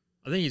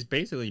 I think he's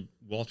basically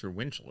Walter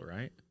Winchell,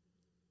 right?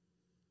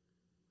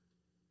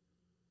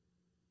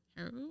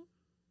 Who?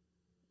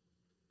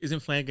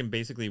 Isn't Flanagan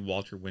basically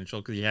Walter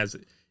Winchell? Because he has,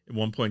 at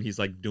one point, he's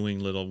like doing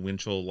little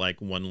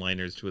Winchell-like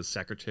one-liners to his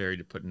secretary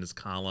to put in his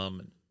column.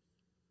 And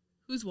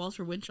Who's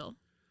Walter Winchell?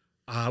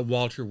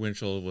 Walter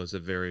Winchell was a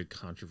very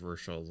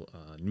controversial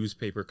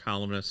newspaper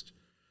columnist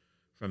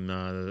from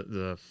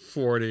the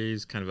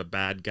 40s, kind of a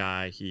bad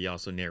guy. He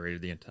also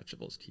narrated the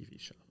Untouchables TV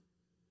show.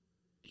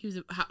 He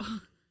was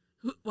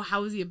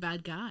how was he a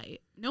bad guy?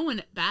 No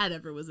one bad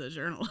ever was a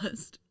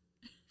journalist.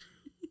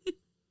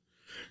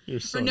 You're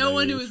so or no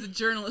one who naive. was a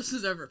journalist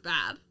was ever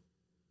bad.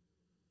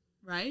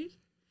 Right?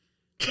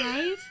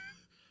 Right?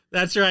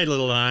 That's right,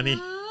 little Annie.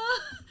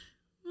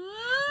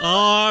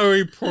 All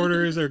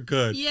reporters are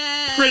good.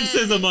 Yay!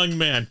 Princes among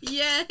men.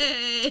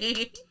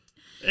 Yay!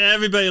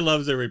 Everybody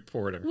loves a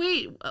reporter.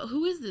 Wait,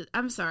 who is this?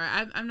 I'm sorry,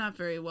 I'm not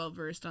very well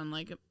versed on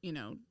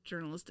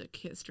journalistic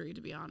history,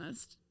 to be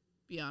honest,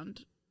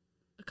 beyond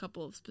a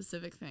couple of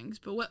specific things.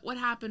 But what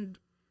happened?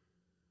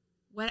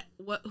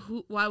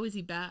 Why was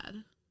he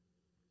bad?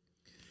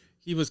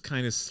 He was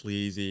kind of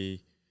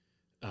sleazy,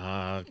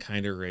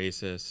 kind of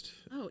racist.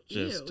 Oh,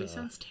 ew! He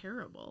sounds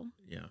terrible.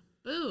 Yeah.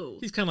 Boo.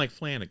 He's kind of like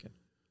Flanagan.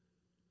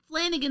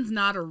 Flanagan's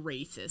not a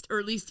racist, or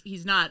at least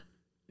he's not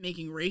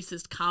making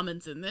racist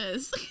comments in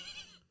this.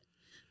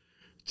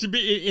 To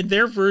be in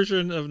their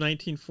version of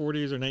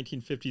 1940s or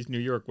 1950s New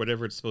York,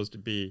 whatever it's supposed to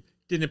be,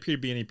 didn't appear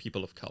to be any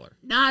people of color.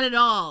 Not at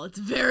all. It's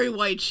a very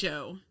white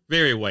show.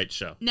 Very white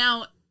show.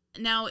 Now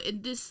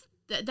in this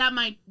that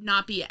might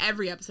not be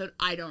every episode.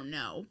 I don't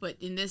know, but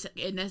in this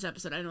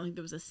episode, I don't think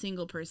there was a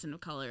single person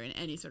of color in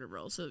any sort of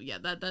role. So yeah,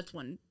 that's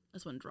one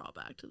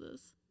drawback to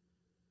this.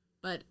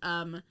 But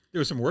there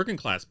were some working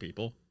class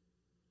people.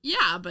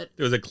 Yeah, but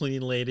there was a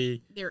cleaning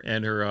lady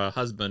and her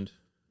husband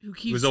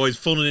who was always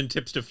phoning in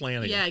tips to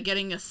Flanagan. Yeah,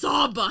 getting a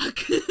sawbuck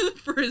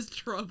for his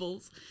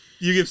troubles.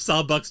 You give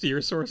sawbucks to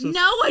your sources?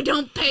 No, I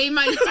don't pay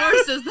my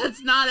sources.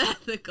 That's not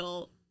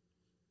ethical.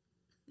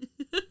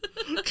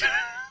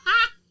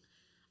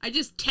 I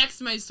just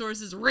text my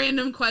sources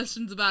random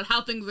questions about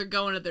how things are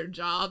going at their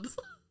jobs.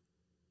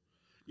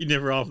 You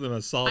never offer them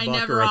a sawbuck or a fin? I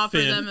never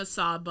offer them a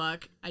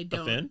sawbuck. I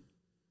don't. A fin?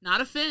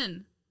 Not a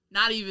fin.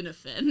 Not even a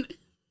fin.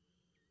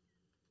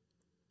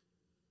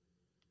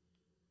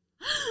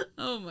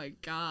 Oh my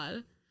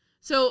god.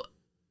 So,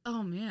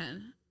 oh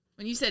man.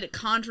 When you said a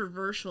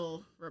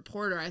controversial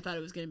reporter, I thought it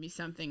was going to be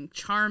something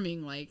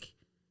charming like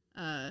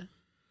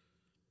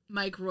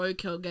Mike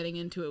Royko getting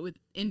into it with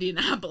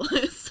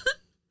Indianapolis,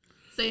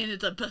 saying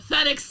it's a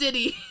pathetic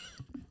city.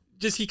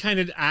 Just he kind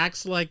of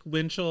acts like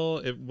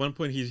Winchell. At one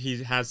point,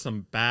 he has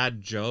some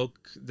bad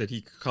joke that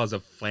he calls a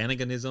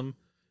Flanaganism,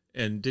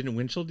 and didn't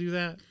Winchell do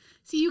that?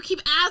 See, you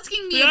keep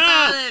asking me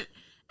about it,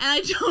 and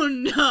I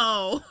don't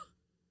know.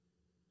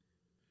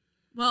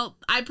 Well,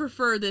 I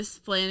prefer this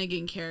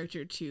Flanagan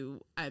character to,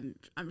 I'm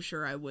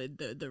sure I would,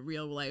 the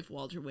real life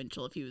Walter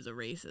Winchell if he was a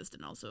racist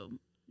and also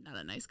not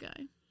a nice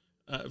guy.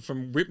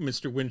 From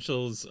Mr.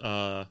 Winchell's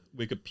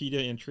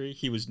Wikipedia entry,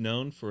 he was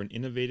known for an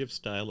innovative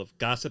style of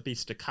gossipy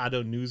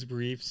staccato news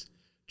briefs,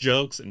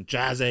 jokes, and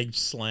jazz-age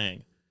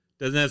slang.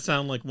 Doesn't that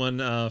sound like one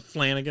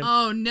Flanagan?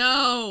 Oh,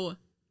 no.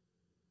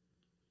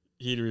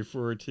 He'd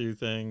refer to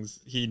things.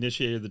 He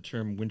initiated the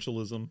term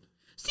Winchellism.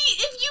 See,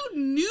 if you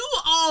knew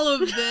all of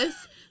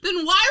this...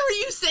 then why were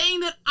you saying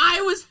that I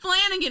was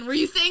Flanagan? Were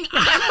you saying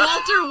I'm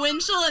Walter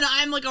Winchell and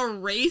I'm like a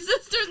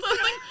racist or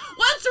something?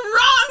 What's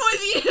wrong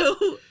with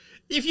you?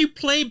 If you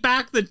play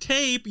back the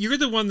tape, you're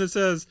the one that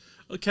says,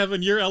 oh,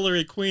 Kevin, you're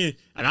Ellery Queen,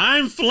 and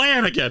I'm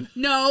Flanagan.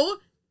 No.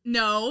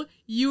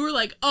 You were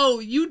like, oh,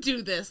 you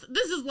do this.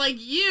 This is like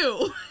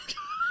you.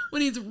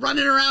 When he's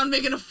running around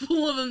making a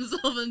fool of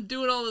himself and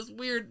doing all this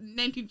weird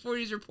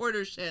 1940s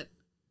reporter shit.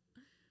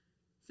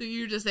 So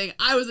you're just saying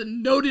I was a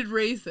noted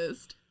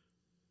racist.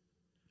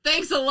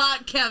 Thanks a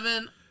lot,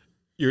 Kevin.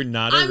 You're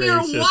not a racist.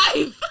 I'm your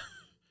wife.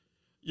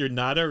 You're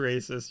not a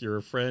racist. You're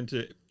a friend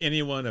to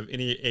anyone of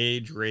any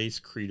age, race,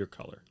 creed, or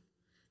color.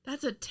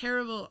 That's a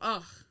terrible...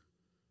 Ugh.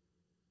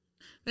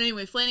 But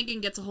anyway,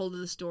 Flanagan gets a hold of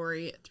the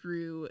story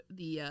through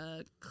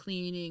the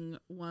cleaning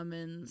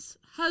woman's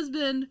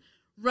husband,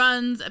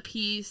 runs a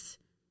piece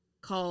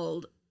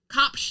called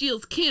Cop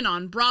Shields Kin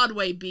on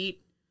Broadway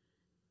Beat,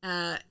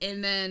 and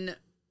then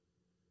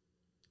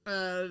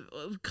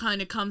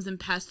kind of comes and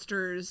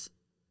pesters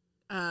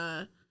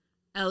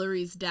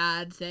Ellery's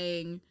dad,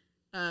 saying,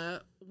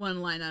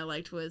 one line I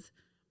liked was,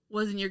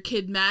 wasn't your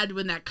kid mad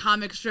when that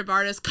comic strip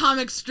artist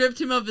comic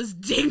stripped him of his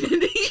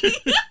dignity?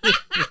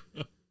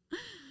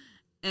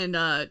 And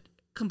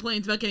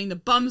complains about getting the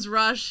bum's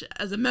rush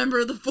as a member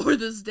of the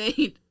Fourth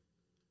Estate.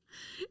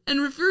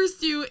 And refers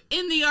to,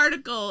 in the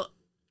article,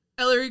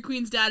 Ellery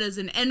Queen's dad as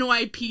an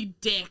NYP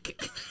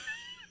dick.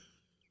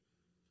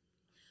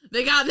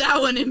 They got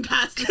that one in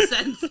past the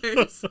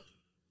censors.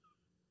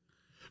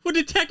 Well,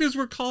 detectives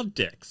were called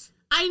dicks.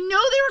 I know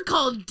they were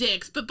called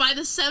dicks, but by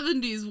the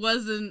 70s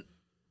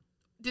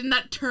didn't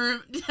that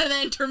term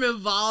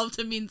evolve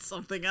to mean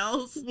something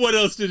else? What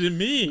else did it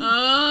mean?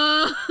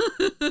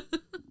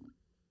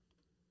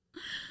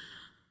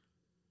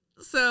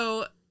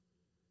 So,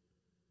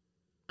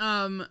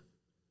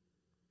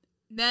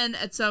 then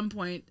at some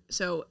point,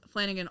 so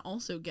Flanagan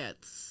also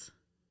gets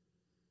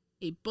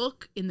a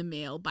book in the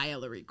mail by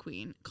Ellery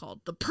Queen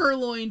called The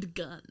Purloined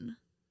Gun.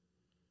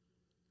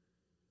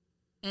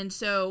 And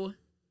so...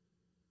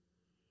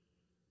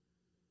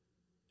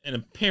 And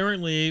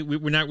apparently,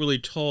 we're not really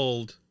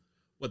told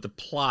what the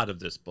plot of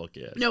this book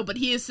is. No, but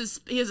he has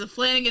a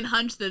Flanagan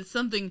hunch that it's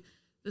something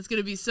that's going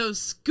to be so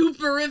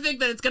scooperific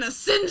that it's going to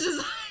singe his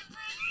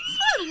eyebrows.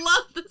 I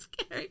love this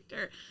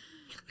character.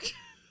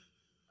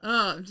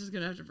 Oh, I'm just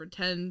going to have to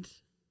pretend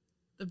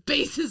the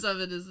basis of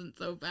it isn't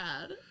so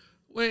bad.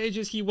 Well, it's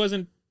just he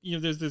wasn't,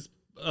 there's this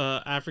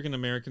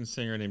African-American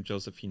singer named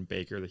Josephine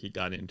Baker that he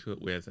got into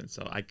it with, and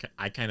so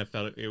I kind of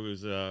felt it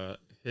was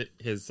it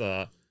was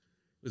a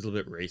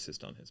little bit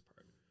racist on his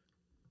part.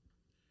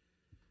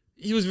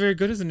 He was very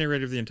good as a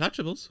narrator of The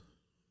Untouchables.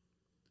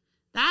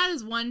 That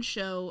is one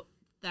show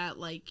that,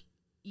 like,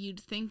 you'd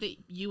think that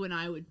you and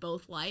I would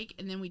both like,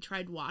 and then we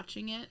tried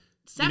watching it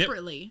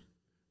separately.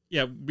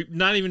 Yeah,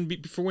 not even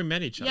before we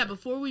met each other. Yeah,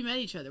 before we met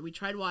each other. We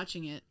tried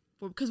watching it.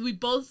 Because we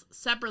both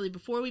separately,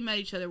 before we met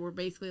each other, were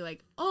basically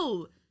like,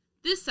 oh,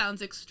 this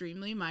sounds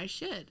extremely my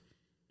shit.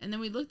 And then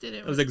we looked at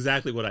it. That was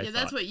exactly what I thought. Yeah,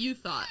 that's what you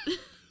thought.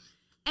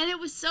 And it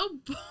was so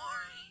boring.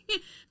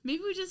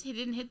 Maybe we just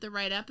didn't hit the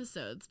right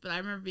episodes, but I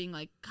remember being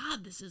like,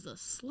 God, this is a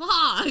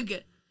slog.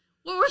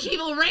 What were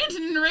people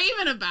ranting and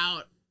raving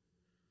about?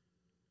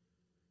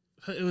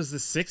 It was the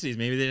 60s.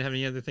 Maybe they didn't have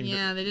any other thing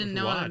Yeah, they didn't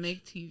know watch. how to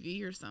make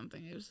TV or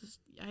something. It was just,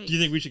 yikes. Do you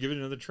think we should give it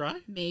another try?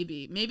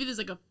 Maybe there's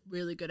like a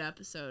really good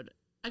episode.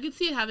 I could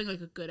see it having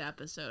like a good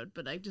episode,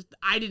 but I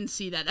didn't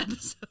see that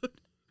episode.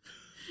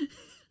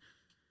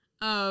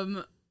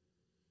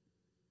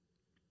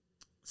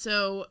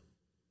 So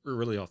we're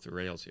really off the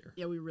rails here.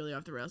 Yeah, we're really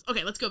off the rails.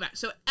 Okay, let's go back.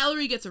 So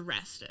Ellery gets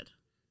arrested.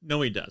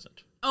 No, he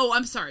doesn't. Oh,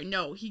 I'm sorry.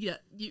 No,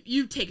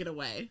 you take it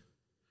away,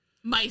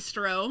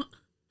 Maestro.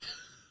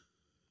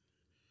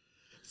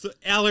 So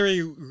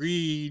Ellery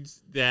reads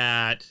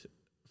that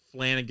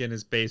Flanagan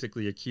is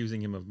basically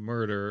accusing him of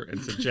murder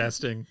and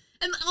suggesting...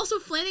 And also,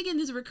 Flanagan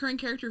is a recurring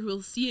character who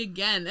we'll see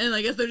again, and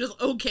I guess they're just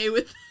okay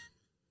with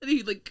that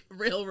he, like,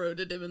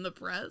 railroaded him in the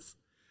press.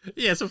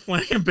 Yeah, so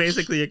Flanagan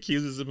basically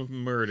accuses him of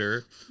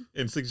murder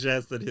and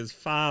suggests that his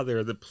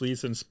father, the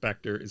police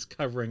inspector, is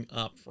covering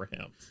up for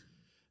him.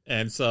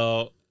 And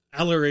so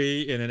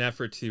Ellery, in an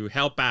effort to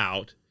help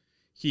out,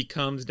 he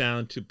comes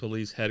down to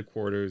police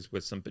headquarters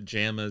with some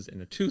pajamas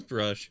and a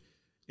toothbrush,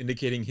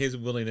 indicating his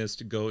willingness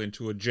to go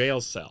into a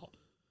jail cell.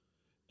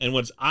 And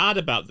what's odd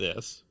about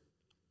this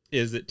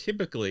is that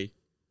typically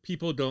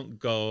people don't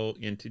go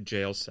into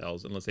jail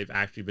cells unless they've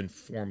actually been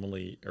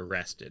formally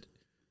arrested.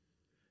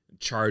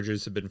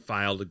 Charges have been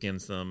filed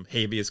against them,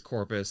 habeas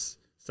corpus,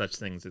 such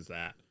things as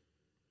that.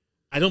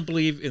 I don't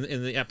believe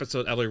in the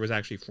episode Ellery was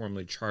actually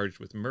formally charged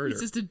with murder.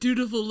 He's just a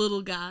dutiful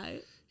little guy.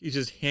 He's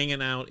just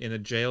hanging out in a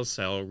jail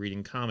cell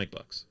reading comic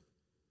books.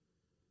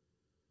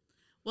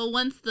 Well,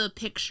 once the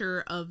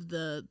picture of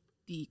the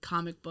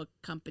comic book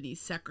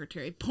company's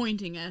secretary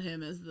pointing at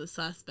him as the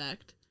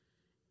suspect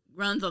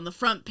runs on the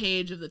front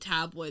page of the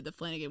tabloid that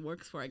Flanagan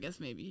works for, I guess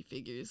maybe he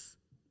figures,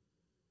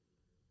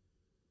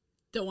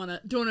 don't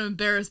want to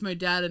embarrass my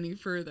dad any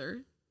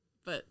further.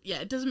 But yeah,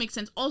 it doesn't make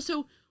sense.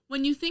 Also,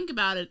 when you think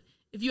about it,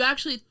 if you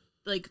actually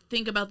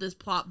think about this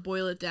plot,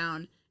 boil it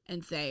down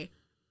and say,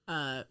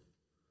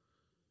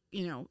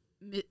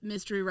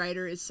 mystery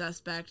writer is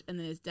suspect, and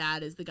then his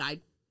dad is the guy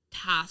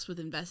tasked with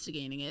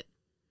investigating it.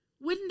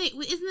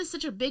 Isn't this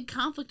such a big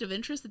conflict of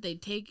interest that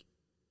they'd take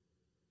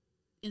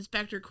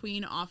Inspector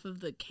Queen off of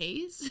the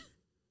case?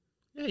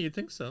 Yeah, you'd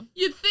think so.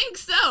 You'd think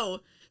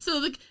so. So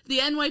the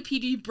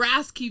NYPD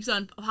brass keeps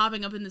on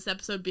popping up in this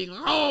episode being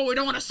like, oh, we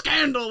don't want a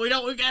scandal. It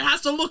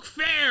has to look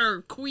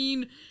fair,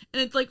 Queen.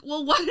 And it's like,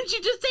 well, why don't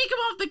you just take him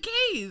off the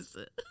case?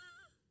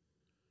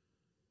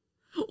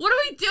 What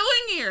are we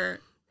doing here?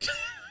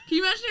 Can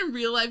you imagine in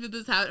real life if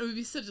this happened? It would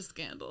be such a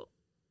scandal.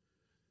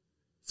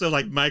 So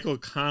like Michael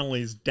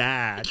Connelly's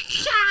dad.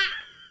 He's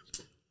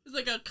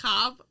like a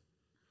cop.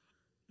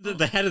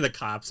 The head of the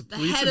cops, a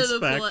police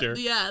inspector.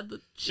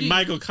 The chief. And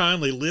Michael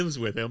Connelly lives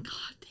with him.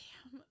 God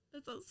damn,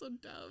 that sounds so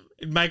dumb.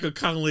 And Michael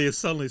Connelly is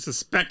suddenly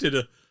suspected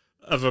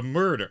of a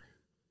murder.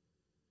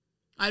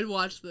 I'd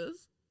watch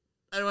this.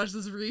 I'd watch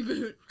this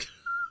reboot.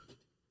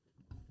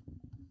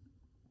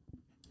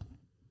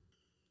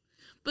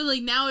 But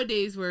like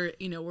nowadays we're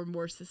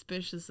more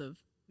suspicious of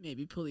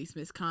maybe police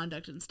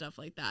misconduct and stuff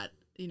like that.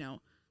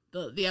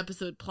 The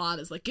episode plot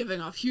is like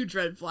giving off huge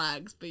red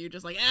flags, but you're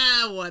just like,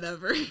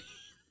 whatever.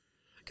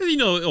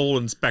 Because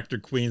old Inspector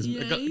Queen's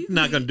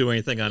not going to do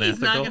anything unethical.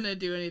 He's not going to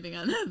do anything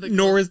unethical.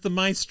 Nor is the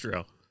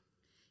maestro.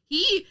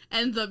 He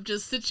ends up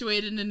just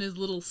situated in his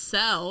little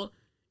cell,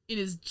 in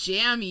his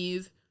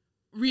jammies,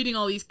 reading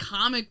all these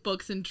comic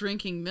books and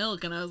drinking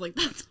milk. And I was like,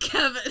 that's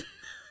Kevin.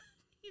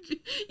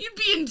 You'd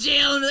be in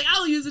jail and be like,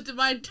 I'll use it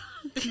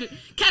to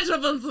catch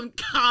up on some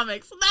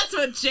comics. That's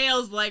what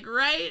jail's like,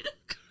 right?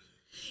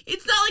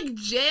 It's not like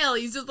jail.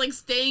 He's just like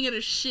staying in a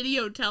shitty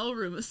hotel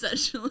room,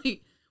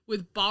 essentially,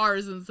 with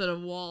bars instead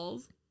of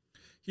walls.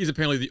 He's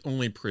apparently the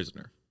only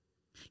prisoner.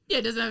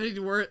 Yeah, doesn't have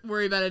to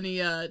worry about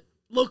any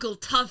local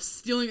toughs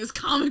stealing his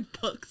comic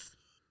books.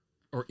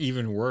 Or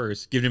even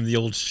worse, giving him the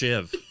old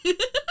shiv.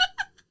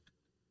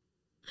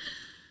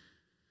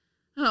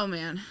 Oh,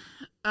 man.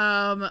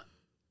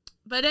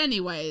 But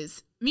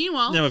anyways,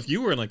 meanwhile... Now, if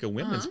you were in like a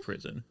women's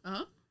prison...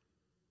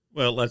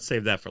 Well, let's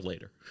save that for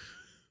later.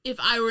 If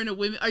I were in a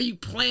women... Are you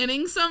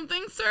planning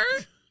something, sir?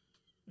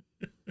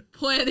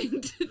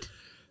 Planning to...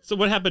 So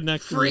what happened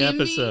next in the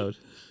episode?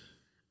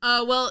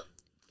 Well,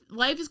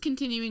 life is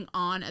continuing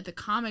on at the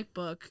comic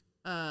book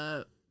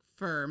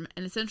firm,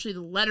 and essentially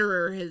the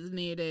letterer has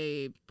made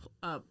a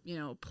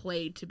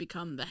play to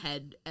become the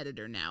head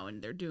editor now,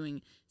 and they're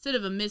doing, instead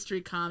of a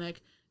mystery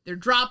comic, they're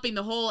dropping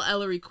the whole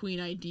Ellery Queen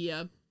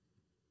idea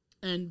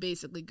and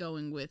basically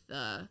going with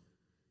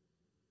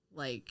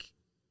like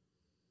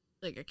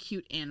a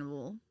cute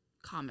animal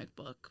comic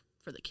book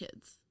for the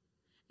kids.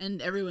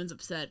 And everyone's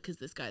upset because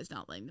this guy's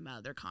not letting them out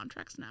of their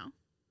contracts now.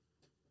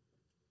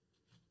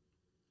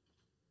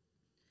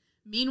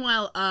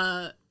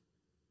 Meanwhile,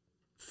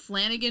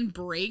 Flanagan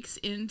breaks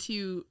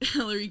into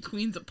Ellery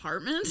Queen's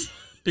apartment.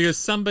 Because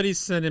somebody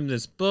sent him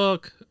this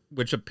book,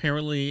 which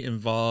apparently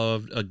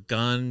involved a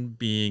gun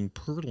being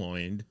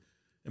purloined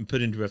and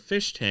put into a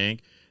fish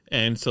tank.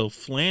 And so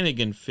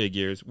Flanagan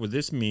figures, well,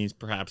 this means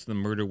perhaps the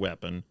murder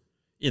weapon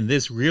in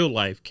this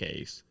real-life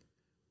case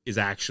is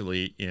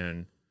actually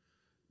in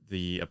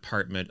the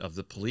apartment of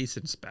the police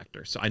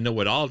inspector. So I know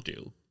what I'll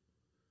do.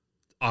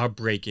 I'll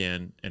break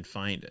in and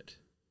find it.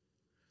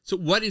 So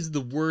what is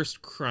the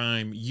worst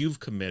crime you've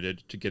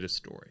committed to get a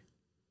story?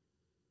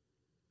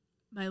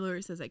 My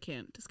lawyer says I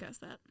can't discuss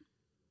that.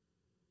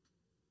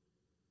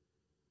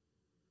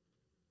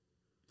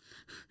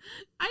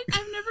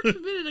 I've never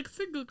committed a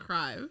single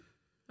crime.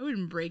 I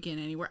wouldn't break in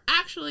anywhere.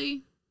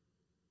 Actually,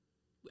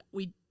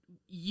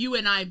 you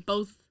and I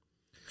both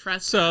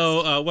trespassed.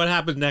 So what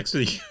happened next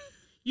week?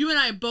 You and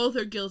I both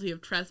are guilty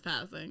of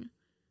trespassing,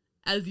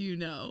 as you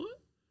know.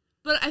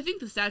 But I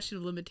think the statute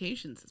of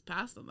limitations has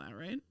passed on that,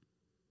 right?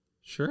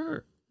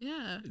 Sure.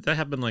 Yeah. That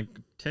happened like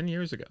 10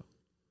 years ago.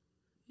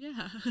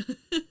 Yeah.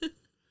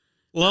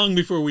 Long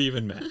before we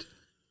even met.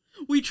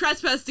 We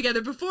trespassed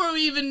together before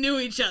we even knew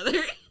each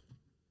other.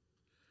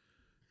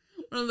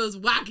 One of those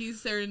wacky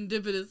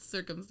serendipitous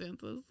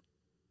circumstances.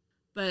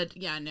 But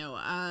yeah, no,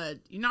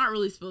 you're not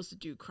really supposed to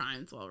do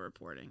crimes while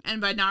reporting.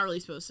 And by not really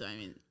supposed to, I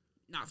mean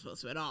not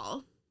supposed to at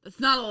all. It's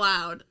not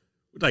allowed.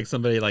 Like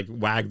somebody like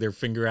wag their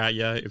finger at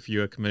you if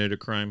you committed a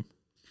crime.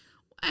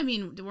 I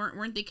mean,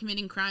 weren't they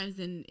committing crimes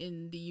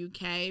in the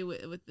UK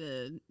with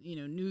the, you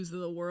know, News of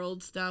the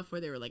World stuff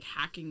where they were like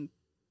hacking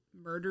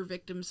murder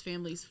victims'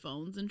 families'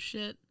 phones and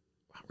shit?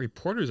 Wow,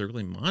 reporters are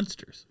really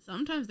monsters.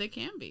 Sometimes they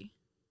can be.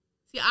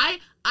 See, I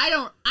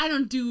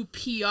don't do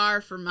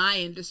PR for my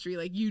industry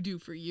like you do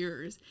for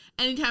yours.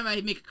 Anytime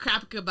I make a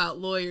crap about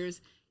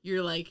lawyers,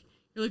 you're like,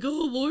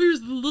 oh,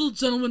 lawyers are the little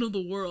gentlemen of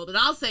the world. And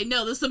I'll say,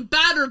 no, there's some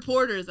bad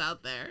reporters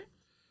out there.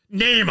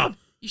 Name them.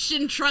 You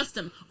shouldn't trust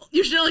them.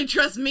 You should only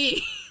trust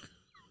me.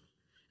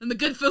 And the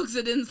good folks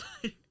at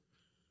Inside.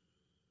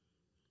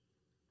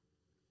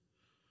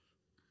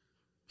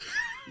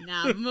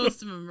 Nah,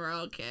 most of them are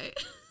okay.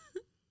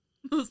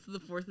 Most of the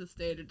Fourth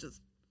Estate are just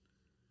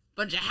a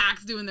bunch of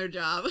hacks doing their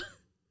job.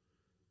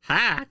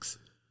 Hacks?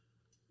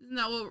 Isn't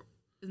that what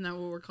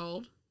we're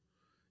called?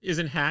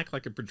 Isn't hack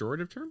like a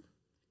pejorative term?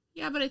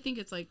 Yeah, but I think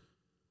it's like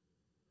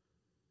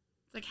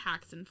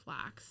hacks and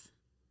flacks.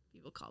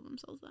 People call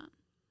themselves that.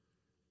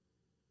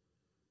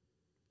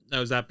 Now,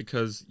 is that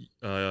because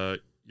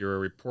you're a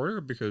reporter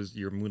or because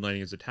you're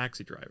moonlighting as a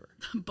taxi driver?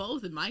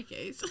 Both in my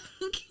case.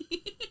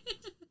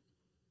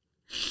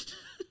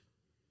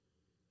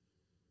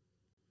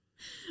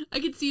 I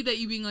could see that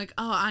you being like,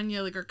 oh,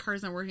 Anya, like our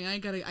car's not working. I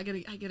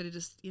gotta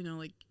just, you know,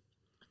 like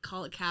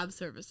call a cab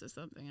service or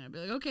something. And I'd be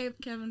like, okay,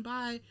 Kevin,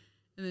 bye.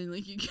 And then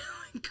like you get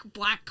like a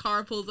black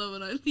car pulls up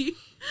and the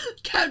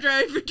cab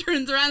driver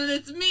turns around and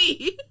it's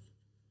me.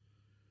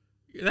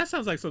 That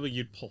sounds like something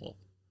you'd pull.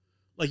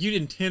 Like you'd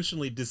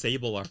intentionally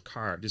disable our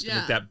car just to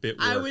make that bit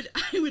work.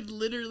 I would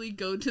literally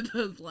go to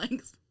those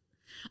lengths.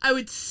 I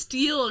would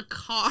steal a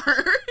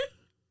car.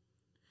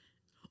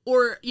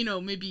 Or, you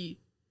know, maybe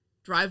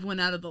drive one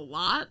out of the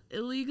lot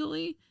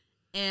illegally.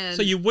 And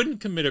so you wouldn't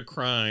commit a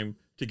crime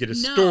to get a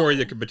story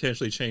that could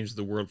potentially change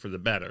the world for the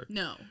better.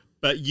 No.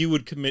 But you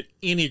would commit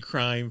any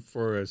crime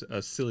for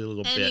a silly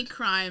little bit. Any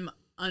crime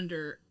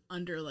under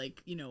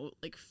like, you know,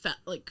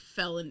 like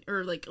felon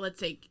or like, let's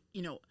say,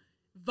 you know,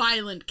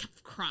 violent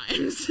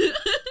crimes.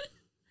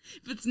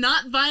 If it's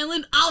not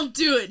violent, I'll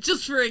do it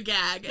just for a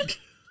gag.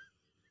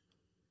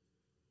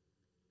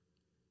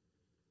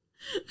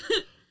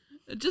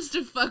 Just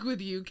to fuck with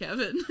you,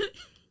 Kevin.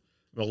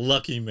 I'm a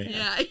lucky man.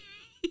 Yeah.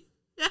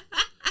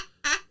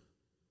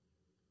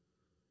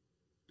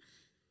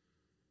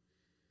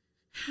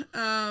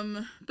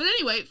 But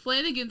anyway,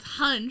 Flanagan's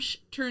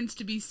hunch turns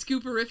to be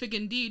scooperific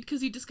indeed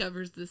because he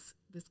discovers this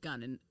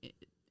gun and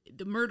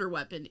the murder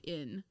weapon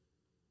in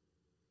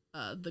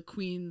the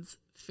Queen's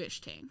fish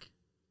tank.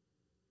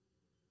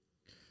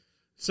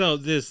 So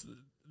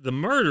the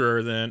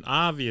murderer then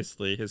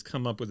obviously has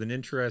come up with an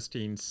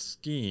interesting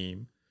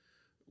scheme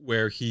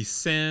where he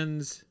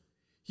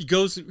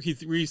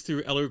reads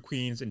through Ellery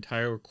Queen's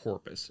entire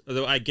corpus.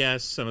 Although I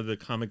guess some of the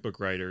comic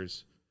book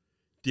writers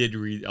did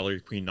read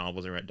Ellery Queen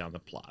novels and write down the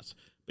plots.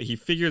 But he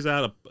figures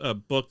out a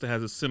book that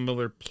has a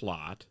similar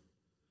plot,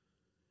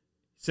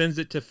 sends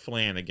it to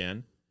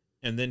Flanagan,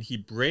 and then he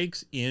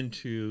breaks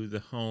into the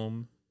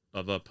home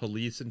of a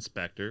police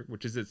inspector,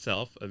 which is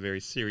itself a very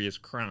serious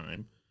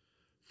crime,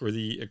 for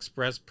the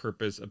express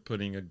purpose of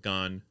putting a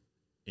gun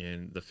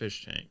in the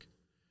fish tank.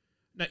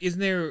 Now, isn't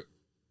there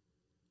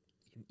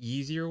an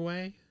easier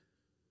way?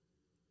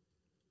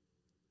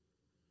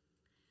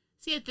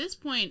 See, at this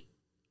point,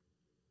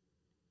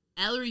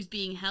 Ellery's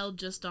being held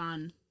just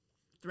on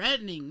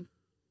threatening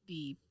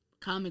the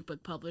comic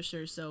book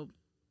publisher, so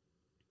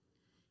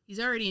he's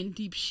already in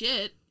deep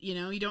shit. You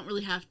know, you don't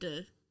really have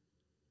to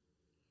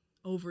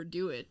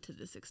overdo it to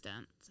this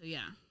extent. So,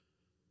 yeah.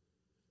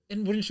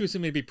 And wouldn't you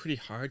assume it'd be pretty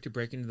hard to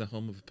break into the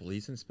home of a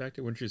police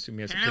inspector? Wouldn't you assume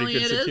he has Apparently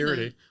pretty good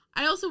security? Isn't.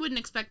 I also wouldn't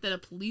expect that a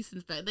police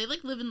inspector, they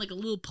like live in like a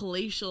little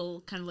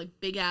palatial kind of like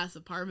big ass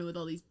apartment with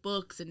all these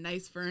books and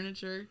nice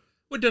furniture.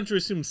 Well, don't you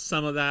assume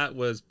some of that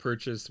was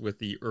purchased with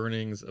the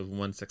earnings of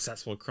one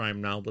successful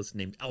crime novelist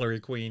named Ellery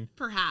Queen?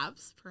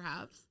 Perhaps.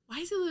 Why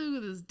is he living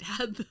with his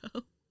dad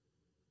though?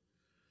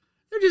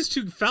 They're just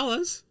two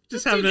fellas,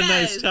 just having a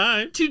nice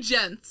time. Two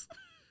gents.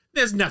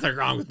 There's nothing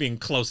wrong with being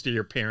close to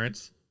your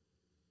parents.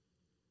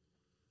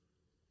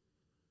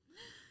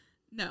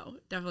 No,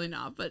 definitely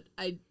not. But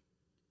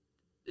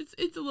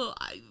it's a little.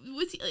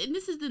 And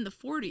this is in the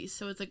 40s,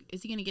 so it's like,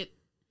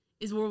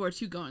 is World War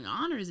II going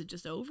on, or is it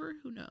just over?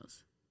 Who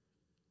knows?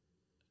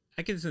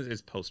 I guess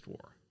it's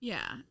post-war.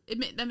 Yeah,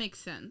 that makes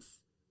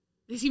sense.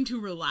 They seem too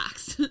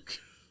relaxed.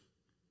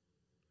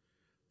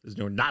 There's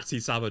no Nazi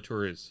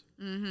saboteurs.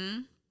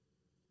 Mm-hmm.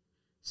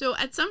 So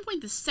at some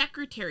point, the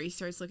secretary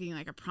starts looking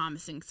like a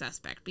promising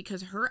suspect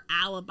because her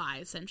alibi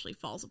essentially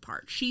falls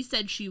apart. She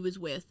said she was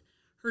with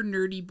her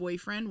nerdy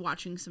boyfriend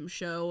watching some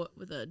show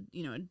with a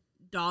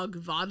dog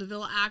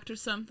vaudeville act or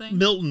something.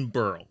 Milton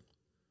Berle.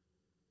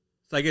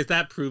 So I guess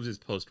that proves his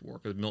post-war,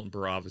 because Milton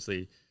Berle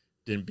obviously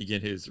didn't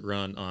begin his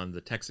run on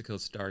the Texaco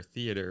Star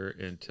Theater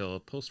until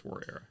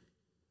post-war era.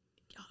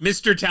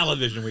 Mr.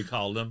 Television, we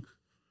called him.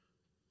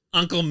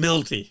 Uncle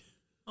Milty.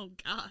 Oh,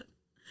 God.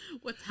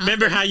 What's happening?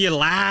 Remember how you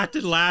laughed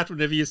and laughed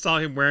whenever you saw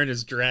him wearing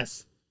his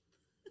dress?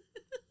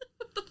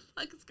 What the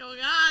fuck is going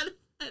on?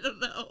 I don't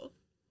know.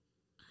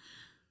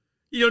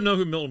 You don't know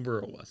who Milton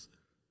Berle was?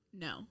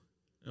 No.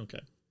 Okay.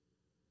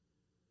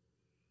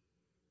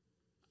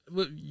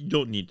 Well, you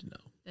don't need to know.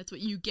 That's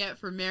what you get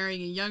for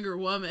marrying a younger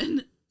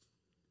woman.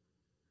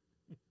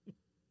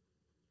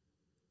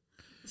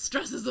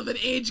 Stresses of an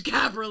age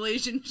gap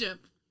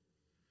relationship.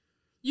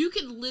 You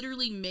could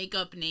literally make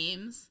up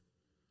names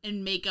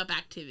and make up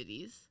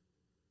activities.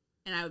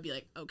 And I would be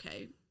like,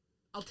 okay,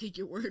 I'll take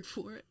your word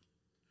for it.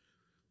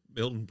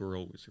 Milton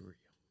Berle was real.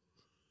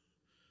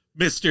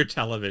 Mr.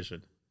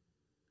 Television.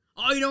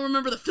 Oh, you don't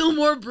remember the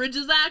Fillmore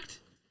Bridges Act?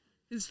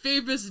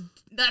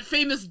 That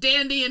famous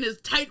dandy and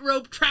his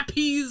tightrope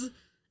trapeze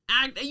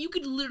act. You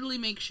could literally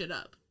make shit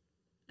up.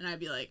 And I'd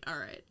be like, all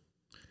right.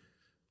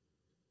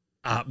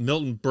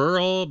 Milton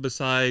Berle,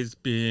 besides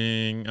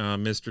being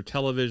Mr.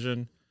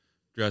 Television,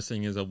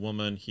 dressing as a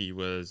woman, he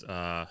was,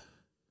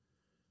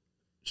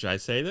 should I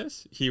say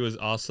this? He was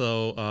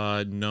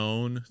also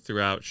known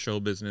throughout show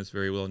business,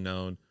 very well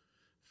known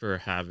for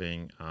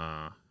having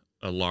a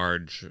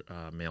large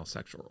male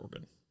sexual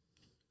organ.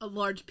 A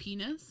large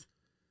penis?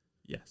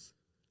 Yes.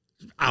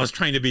 I was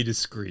trying to be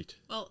discreet.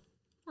 Well,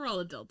 we're all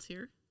adults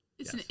here.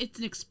 It's Yes.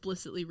 an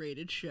explicitly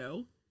rated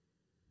show.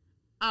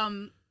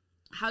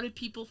 How did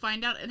people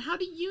find out? And how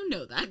do you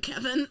know that,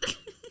 Kevin?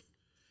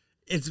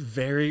 It's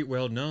very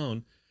well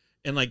known.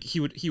 And like he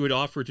would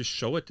offer to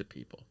show it to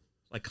people,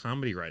 like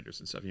comedy writers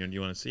and stuff. Do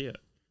you want to see it?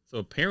 So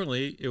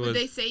apparently it was. Would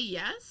they say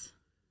yes?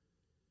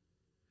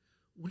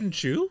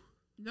 Wouldn't you?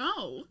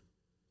 No.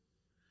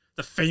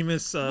 The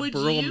famous Would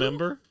Berle you?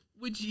 member?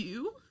 Would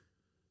you?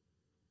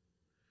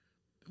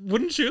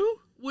 Wouldn't you?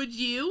 Would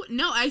you?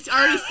 No, I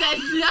already said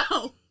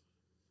no.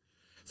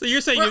 So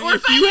you're saying We're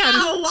if finding you had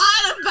out a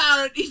lot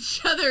about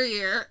each other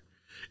here.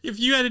 if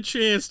you had a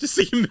chance to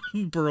see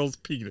Milton Berle's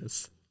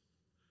penis,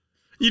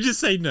 you just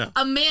say no.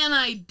 A man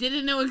I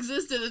didn't know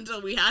existed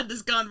until we had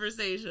this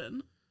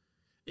conversation.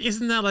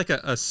 Isn't that like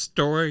a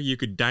story you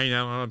could dine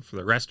out on for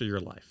the rest of your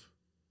life?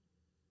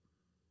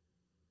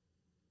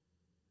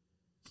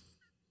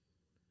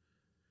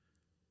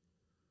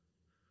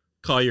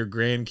 Call your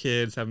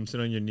grandkids, have them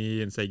sit on your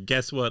knee and say,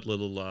 guess what,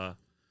 little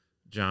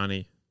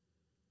Johnny?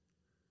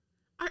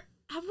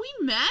 Have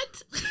we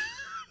met?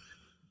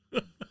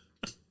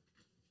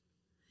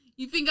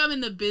 You think I'm in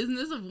the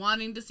business of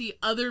wanting to see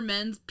other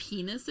men's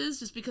penises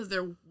just because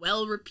they're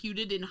well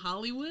reputed in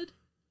Hollywood?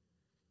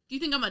 Do you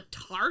think I'm a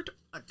tart?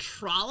 A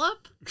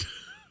trollop? Is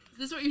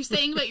this what you're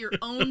saying about your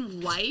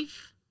own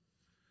wife?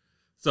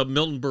 So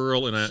Milton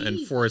Berle and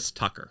Jesus. Forrest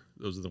Tucker.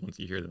 Those are the ones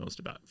you hear the most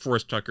about.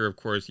 Forrest Tucker, of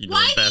course, you know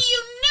Why him best. do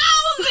you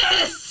know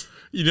this?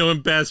 You know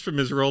him best from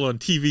his role on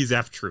TV's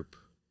F Troop.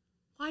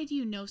 Why do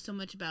you know so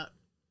much about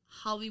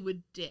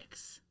Hollywood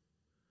dicks?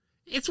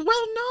 It's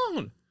well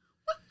known.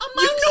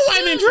 Amongst You know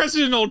I'm who?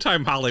 interested in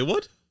old-time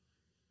Hollywood.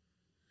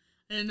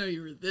 I didn't know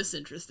you were this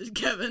interested,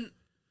 Kevin.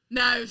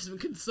 Now I have some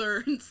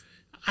concerns.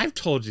 I've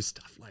told you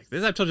stuff like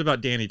this. I've told you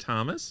about Danny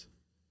Thomas.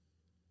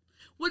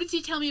 What did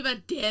you tell me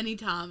about Danny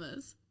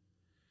Thomas?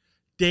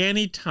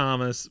 Danny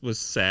Thomas was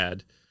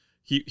sad.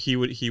 He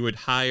would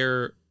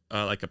hire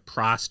like a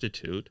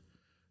prostitute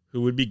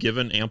who would be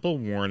given ample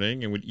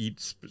warning and would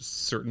eat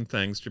certain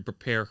things to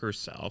prepare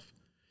herself.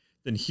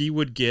 Then he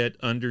would get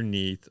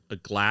underneath a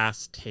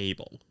glass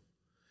table,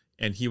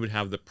 and he would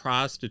have the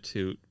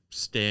prostitute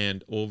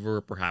stand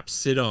over, perhaps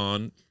sit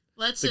on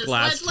the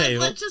glass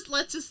table. Let's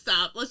just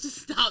stop. Let's just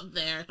stop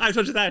there. I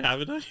told you that,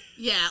 haven't I?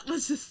 Yeah,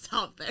 let's just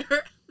stop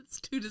there. It's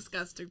too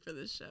disgusting for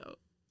this show.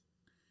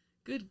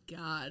 Good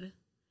God.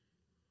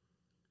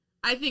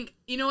 I think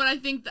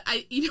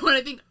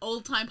I think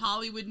old time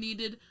Hollywood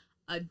needed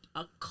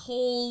a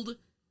cold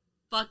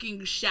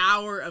fucking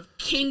shower of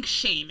kink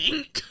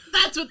shaming.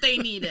 That's what they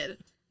needed.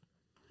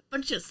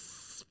 Bunch of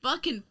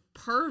fucking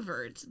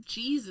perverts.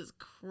 Jesus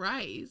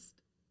Christ.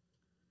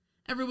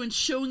 Everyone's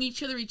showing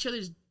each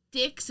other's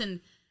dicks and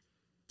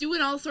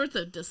doing all sorts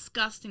of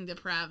disgusting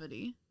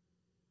depravity.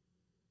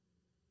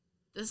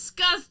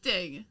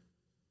 Disgusting.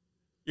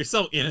 You're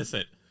so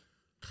innocent.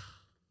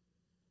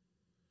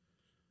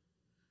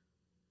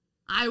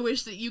 I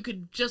wish that you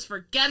could just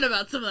forget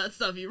about some of that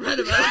stuff you read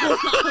about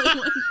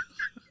Hollywood.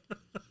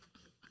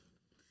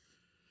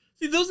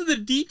 See, those are the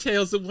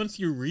details that once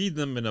you read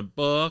them in a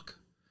book,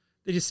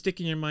 they just stick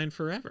in your mind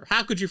forever.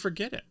 How could you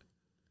forget it?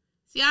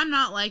 See, I'm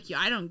not like you.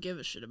 I don't give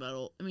a shit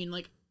about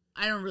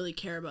I don't really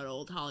care about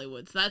old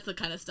Hollywood. So that's the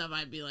kind of stuff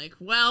I'd be like,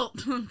 well,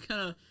 I'm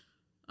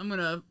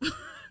gonna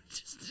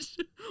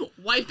just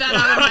wipe that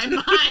out of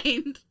my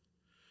mind.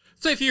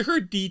 So if you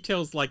heard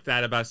details like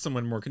that about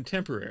someone more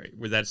contemporary,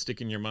 would that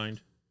stick in your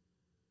mind?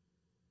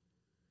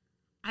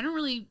 I don't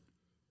really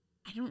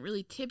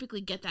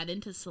typically get that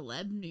into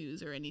celeb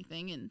news or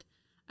anything, and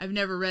I've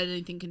never read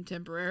anything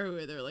contemporary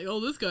where they're like,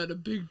 oh, this guy had a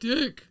big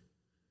dick.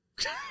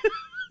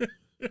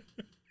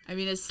 I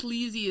mean, as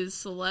sleazy as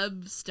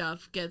celeb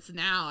stuff gets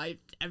now,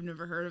 I've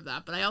never heard of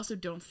that, but I also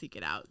don't seek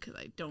it out because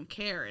I don't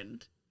care,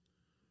 and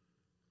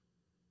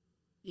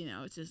you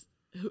know, it's just,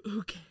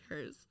 who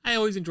cares? I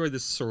always enjoy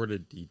this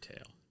sordid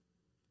detail.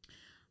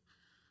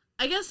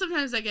 I guess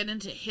sometimes I get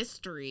into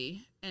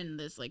history and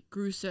this like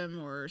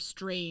gruesome or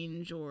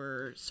strange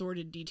or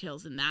sordid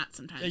details in that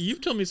sometimes. Yeah,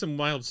 you've told me some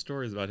wild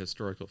stories about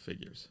historical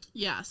figures.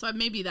 Yeah, so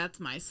maybe that's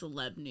my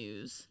celeb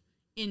news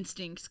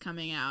instincts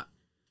coming out.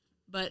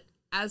 But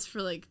as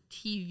for like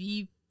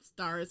TV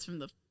stars from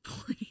the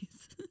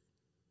 40s.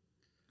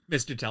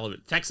 Mr.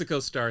 Television.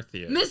 Texaco Star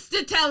Theater.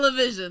 Mr.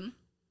 Television.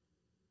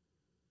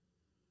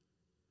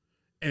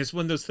 And it's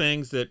one of those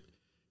things that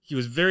he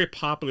was very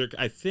popular,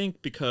 I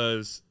think,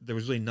 because there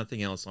was really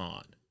nothing else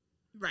on.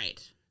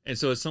 Right. And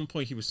so at some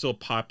point he was so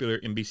popular,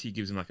 NBC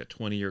gives him like a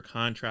 20-year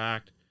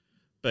contract.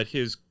 But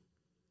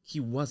he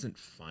wasn't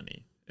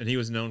funny. And he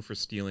was known for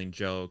stealing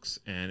jokes.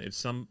 And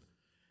it's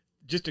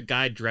just a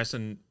guy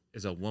dressing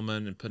as a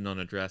woman and putting on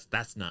a dress.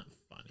 That's not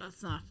funny.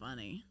 That's not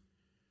funny.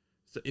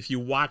 So if you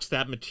watch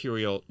that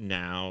material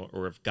now,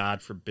 or if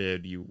God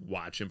forbid you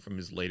watch him from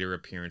his later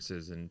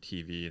appearances in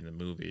TV and the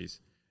movies,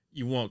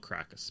 you won't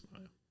crack a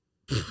smile.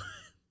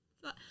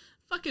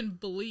 Fucking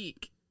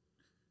bleak.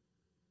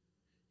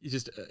 He's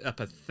just a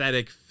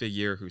pathetic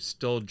figure who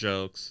stole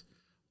jokes.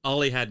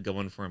 All he had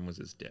going for him was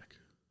his dick.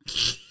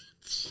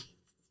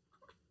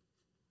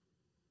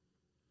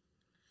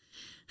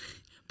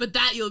 But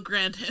that you'll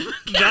grant him.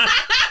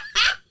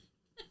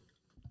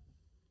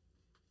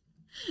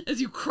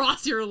 As you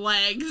cross your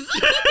legs.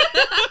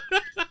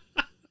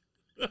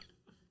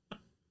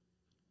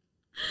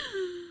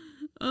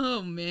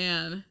 Oh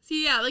man.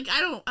 See, yeah,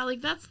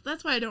 like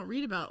that's why I don't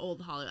read about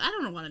old Hollywood. I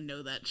don't want to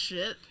know that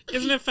shit.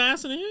 Isn't it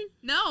fascinating?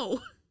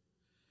 No.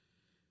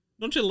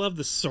 Don't you love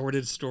the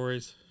sordid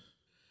stories?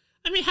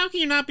 I mean, how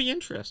can you not be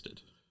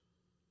interested?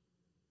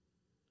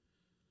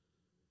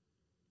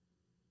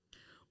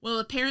 Well,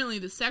 apparently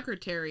the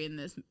secretary in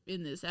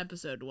this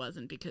episode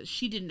wasn't, because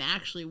she didn't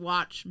actually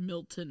watch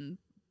Milton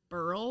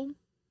Berle.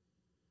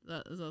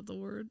 Is that the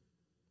word?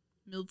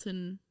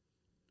 Milton,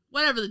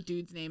 whatever the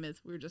dude's name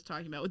is we were just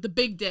talking about with the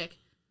big dick.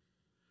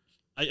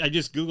 I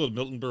just Googled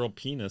Milton Berle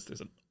penis. There's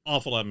an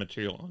awful lot of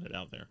material on it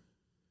out there.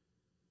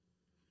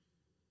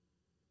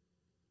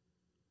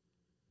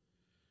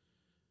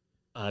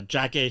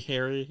 Jack A.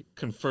 Harry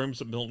confirms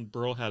that Milton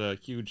Berle had a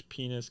huge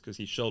penis because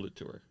he showed it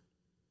to her.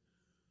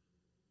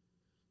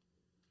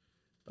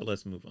 But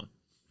let's move on.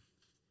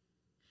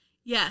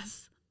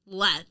 Yes,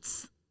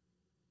 let's.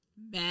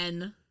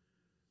 Men.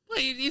 Well,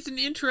 it's an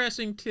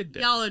interesting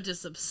tidbit. Y'all are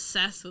just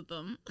obsessed with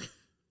them. The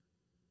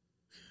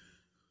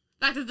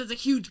fact that there's a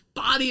huge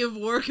body of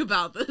work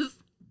about this.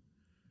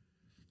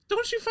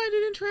 Don't you find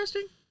it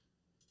interesting?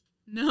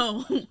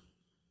 No,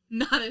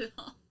 not at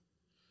all.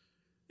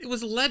 It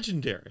was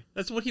legendary.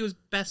 That's what he was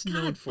best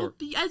known for.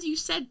 As you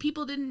said,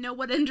 people didn't know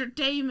what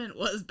entertainment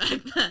was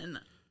back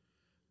then.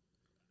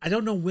 I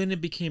don't know when it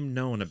became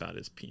known about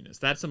his penis.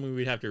 That's something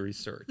we'd have to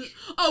research.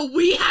 Oh,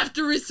 we have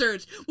to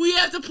research. We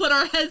have to put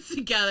our heads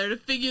together to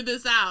figure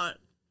this out.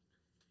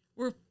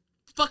 We're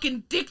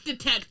fucking dick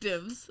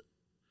detectives.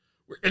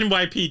 We're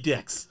NYP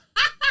dicks.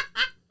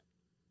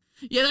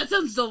 Yeah, that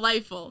sounds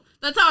delightful.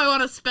 That's how I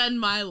want to spend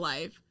my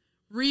life.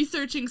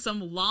 Researching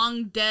some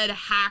long dead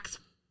hack's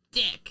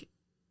dick.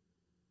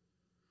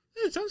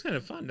 Yeah, it sounds kind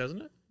of fun,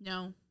 doesn't it?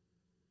 No.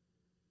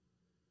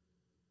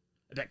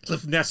 I bet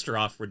Cliff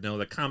Nesteroff would know,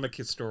 the comic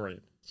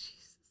historian.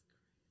 Jesus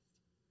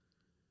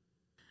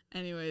Christ.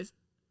 Anyways,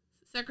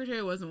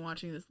 secretary wasn't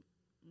watching this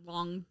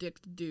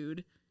long-dicked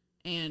dude,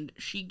 and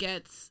she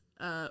gets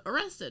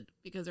arrested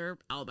because her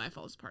alibi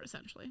falls apart,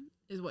 essentially,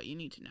 is what you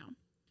need to know.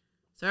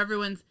 So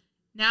everyone's...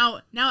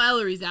 Now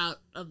Ellery's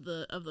out of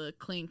the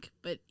clink,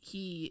 but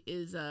he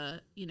is,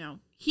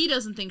 he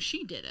doesn't think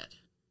she did it.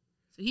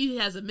 So he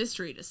has a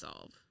mystery to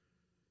solve.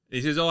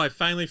 He says, I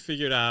finally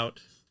figured out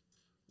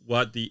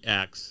what the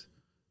X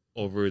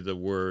over the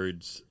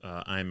words,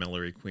 I'm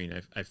Ellery Queen.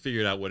 I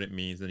figured out what it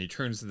means. Then he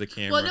turns to the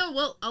camera.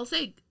 I'll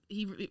say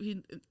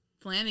he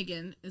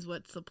Flanagan is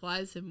what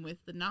supplies him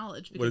with the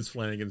knowledge. What does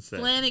Flanagan say?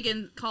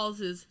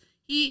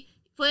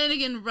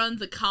 Flanagan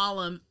runs a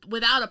column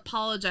without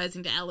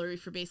apologizing to Ellery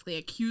for basically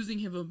accusing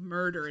him of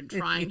murder and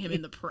trying him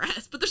in the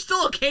press, but they're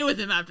still okay with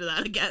him after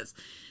that, I guess.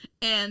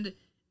 And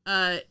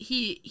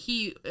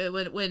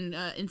when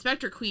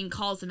Inspector Queen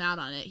calls him out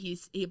on it,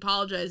 he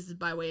apologizes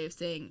by way of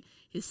saying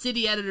his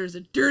city editor is a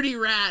dirty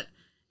rat.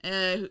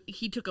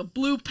 He took a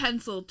blue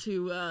pencil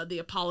to the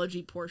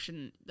apology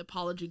portion, the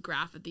apology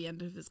graph at the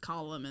end of his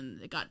column,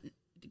 and it got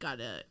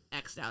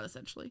X'd out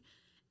essentially,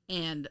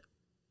 and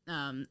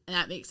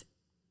that makes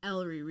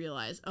Ellery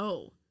realize,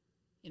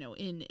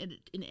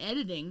 in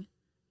editing,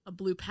 a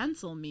blue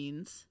pencil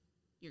means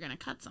you're gonna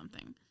cut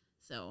something,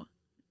 so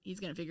he's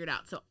gonna figure it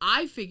out. So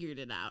I figured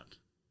it out.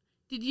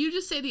 Did you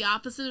just say the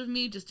opposite of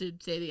me just to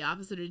say the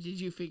opposite, or did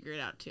you figure it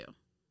out too?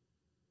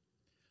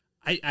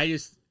 I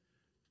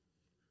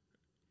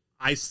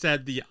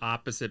said the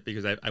opposite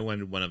because I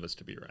wanted one of us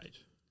to be right.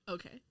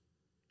 Okay.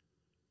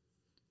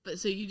 But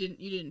so you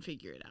didn't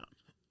figure it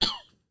out.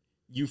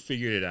 You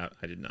figured it out.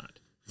 I did not.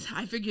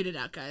 I figured it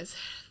out, guys.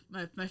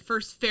 My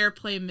first fair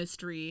play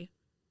mystery.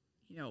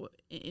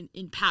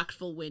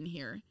 impactful win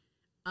here.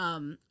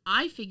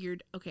 I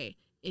figured, okay,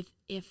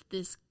 if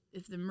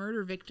the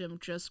murder victim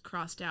just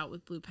crossed out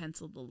with blue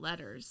pencil the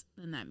letters,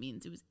 then that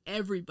means it was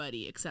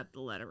everybody except the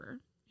letterer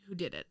who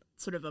did it.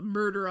 Sort of a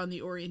Murder on the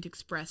Orient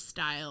Express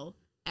style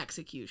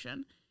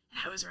execution.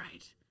 And I was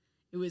right.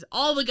 It was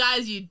all the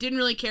guys you didn't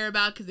really care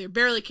about because they were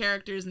barely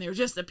characters and they were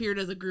just appeared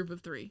as a group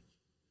of 3.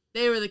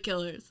 They were the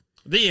killers.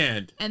 The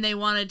end. And they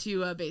wanted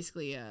to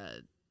basically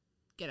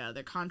get out of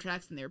their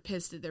contracts, and they were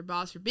pissed at their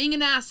boss for being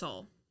an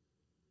asshole.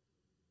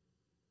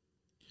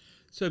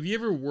 So have you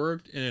ever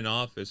worked in an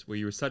office where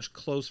you were such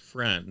close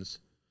friends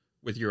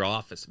with your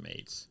office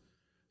mates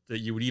that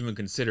you would even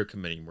consider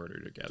committing murder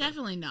together?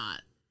 Definitely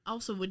not.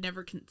 Also would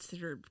never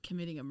consider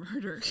committing a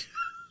murder.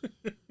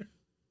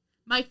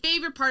 My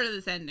favorite part of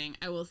this ending,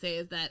 I will say,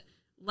 is that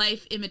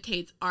life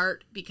imitates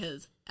art,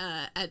 because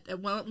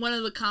one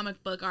of the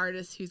comic book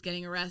artists who's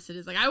getting arrested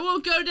is like, I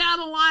won't go down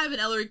alive, and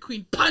Ellery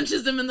Queen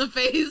punches him in the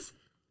face.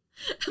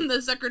 And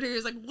the secretary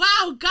is like,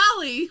 wow,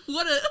 golly,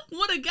 what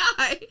a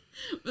guy.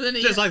 But then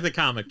just like the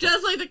comic books.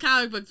 Just like the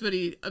comic books, but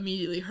he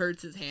immediately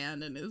hurts his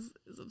hand and is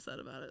upset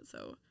about it.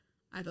 So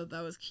I thought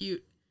that was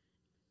cute.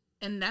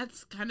 And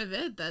that's kind of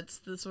it. That's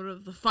the sort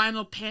of the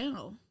final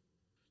panel.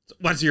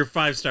 What's your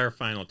 5-star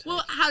final take?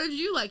 Well, how did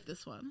you like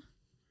this one?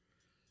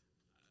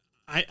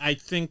 I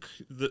think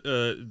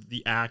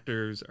the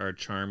actors are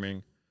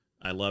charming.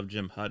 I love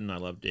Jim Hutton. I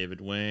love David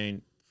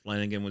Wayne.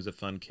 Flanagan was a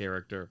fun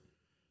character.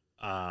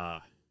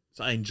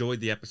 So I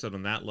enjoyed the episode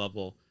on that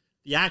level.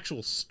 The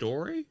actual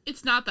story?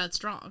 It's not that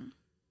strong.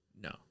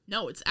 No.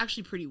 No, it's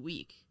actually pretty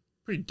weak.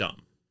 Pretty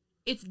dumb.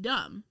 It's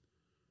dumb.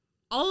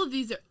 All of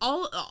these are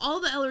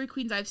all the Ellery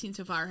Queens I've seen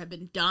so far have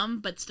been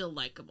dumb but still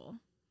likable.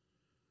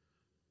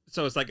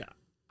 So it's like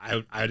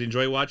I'd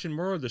enjoy watching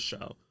more of the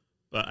show,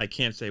 but I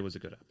can't say it was a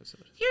good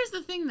episode. Here's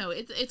the thing, though.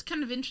 It's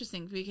kind of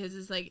interesting because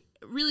it's like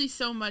really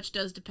so much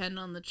does depend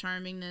on the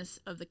charmingness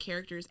of the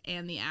characters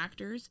and the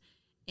actors,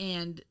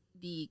 and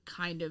the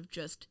kind of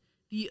just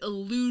the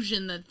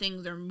illusion that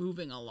things are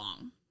moving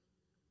along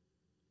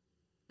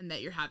and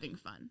that you're having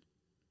fun.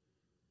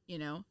 You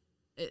know,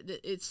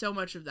 it's so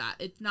much of that.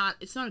 It's not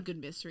a good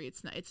mystery.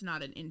 It's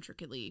not an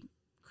intricately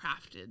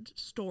crafted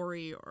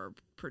story or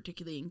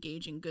particularly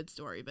engaging good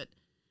story, but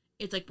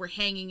it's like we're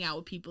hanging out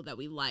with people that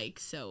we like,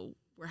 so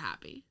we're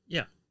happy.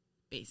 Yeah.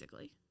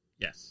 Basically.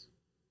 Yes.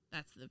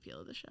 That's the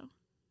appeal of the show.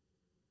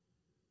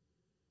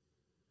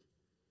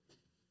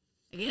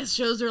 I guess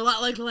shows are a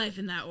lot like life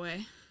in that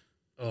way.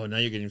 Oh, now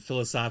you're getting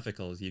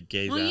philosophical as you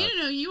gaze out.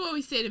 Well, you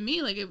always say to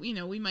me, like,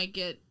 we might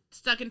get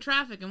stuck in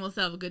traffic and we'll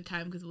still have a good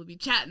time because we'll be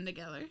chatting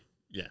together.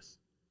 Yes.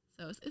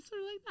 So it's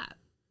sort of like that.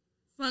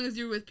 As long as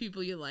you're with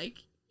people you like,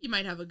 you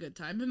might have a good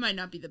time. It might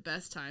not be the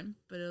best time,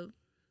 but it'll...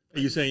 Are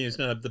you saying it's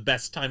not the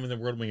best time in the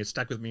world when you're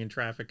stuck with me in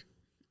traffic?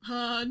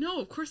 No,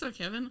 of course not,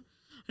 Kevin.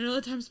 I know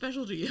that time's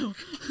special to you.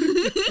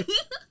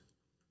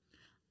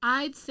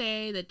 I'd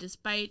say that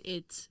despite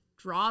its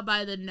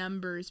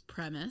draw-by-the-numbers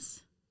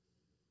premise,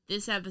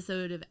 this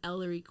episode of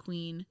Ellery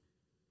Queen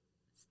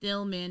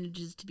still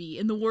manages to be,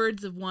 in the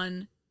words of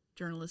one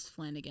journalist,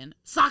 Flanagan,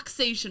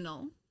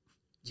 socksational.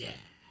 Yeah.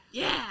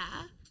 Yeah.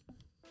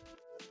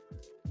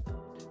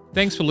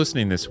 Thanks for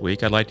listening this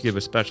week. I'd like to give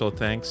a special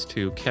thanks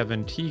to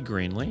Kevin T.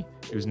 Greenlee,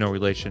 who's no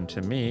relation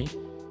to me.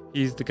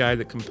 He's the guy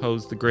that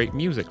composed the great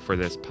music for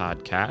this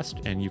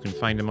podcast, and you can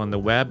find him on the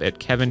web at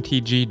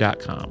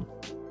kevintg.com.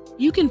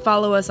 You can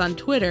follow us on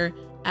Twitter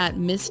at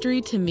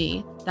Mystery to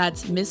Me.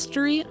 That's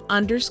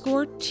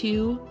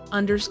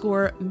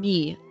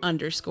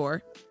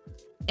mystery_2_me_.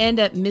 And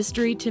at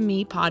Mystery to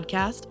Me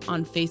Podcast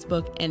on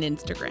Facebook and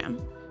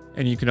Instagram.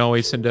 And you can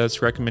always send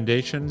us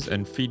recommendations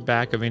and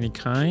feedback of any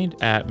kind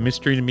at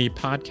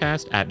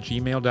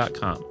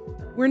mysterytomepodcast@gmail.com.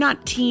 We're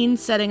not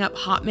teens setting up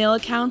Hotmail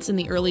accounts in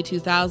the early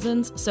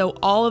 2000s, so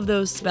all of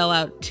those spell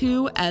out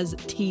 2 as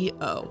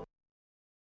T-O.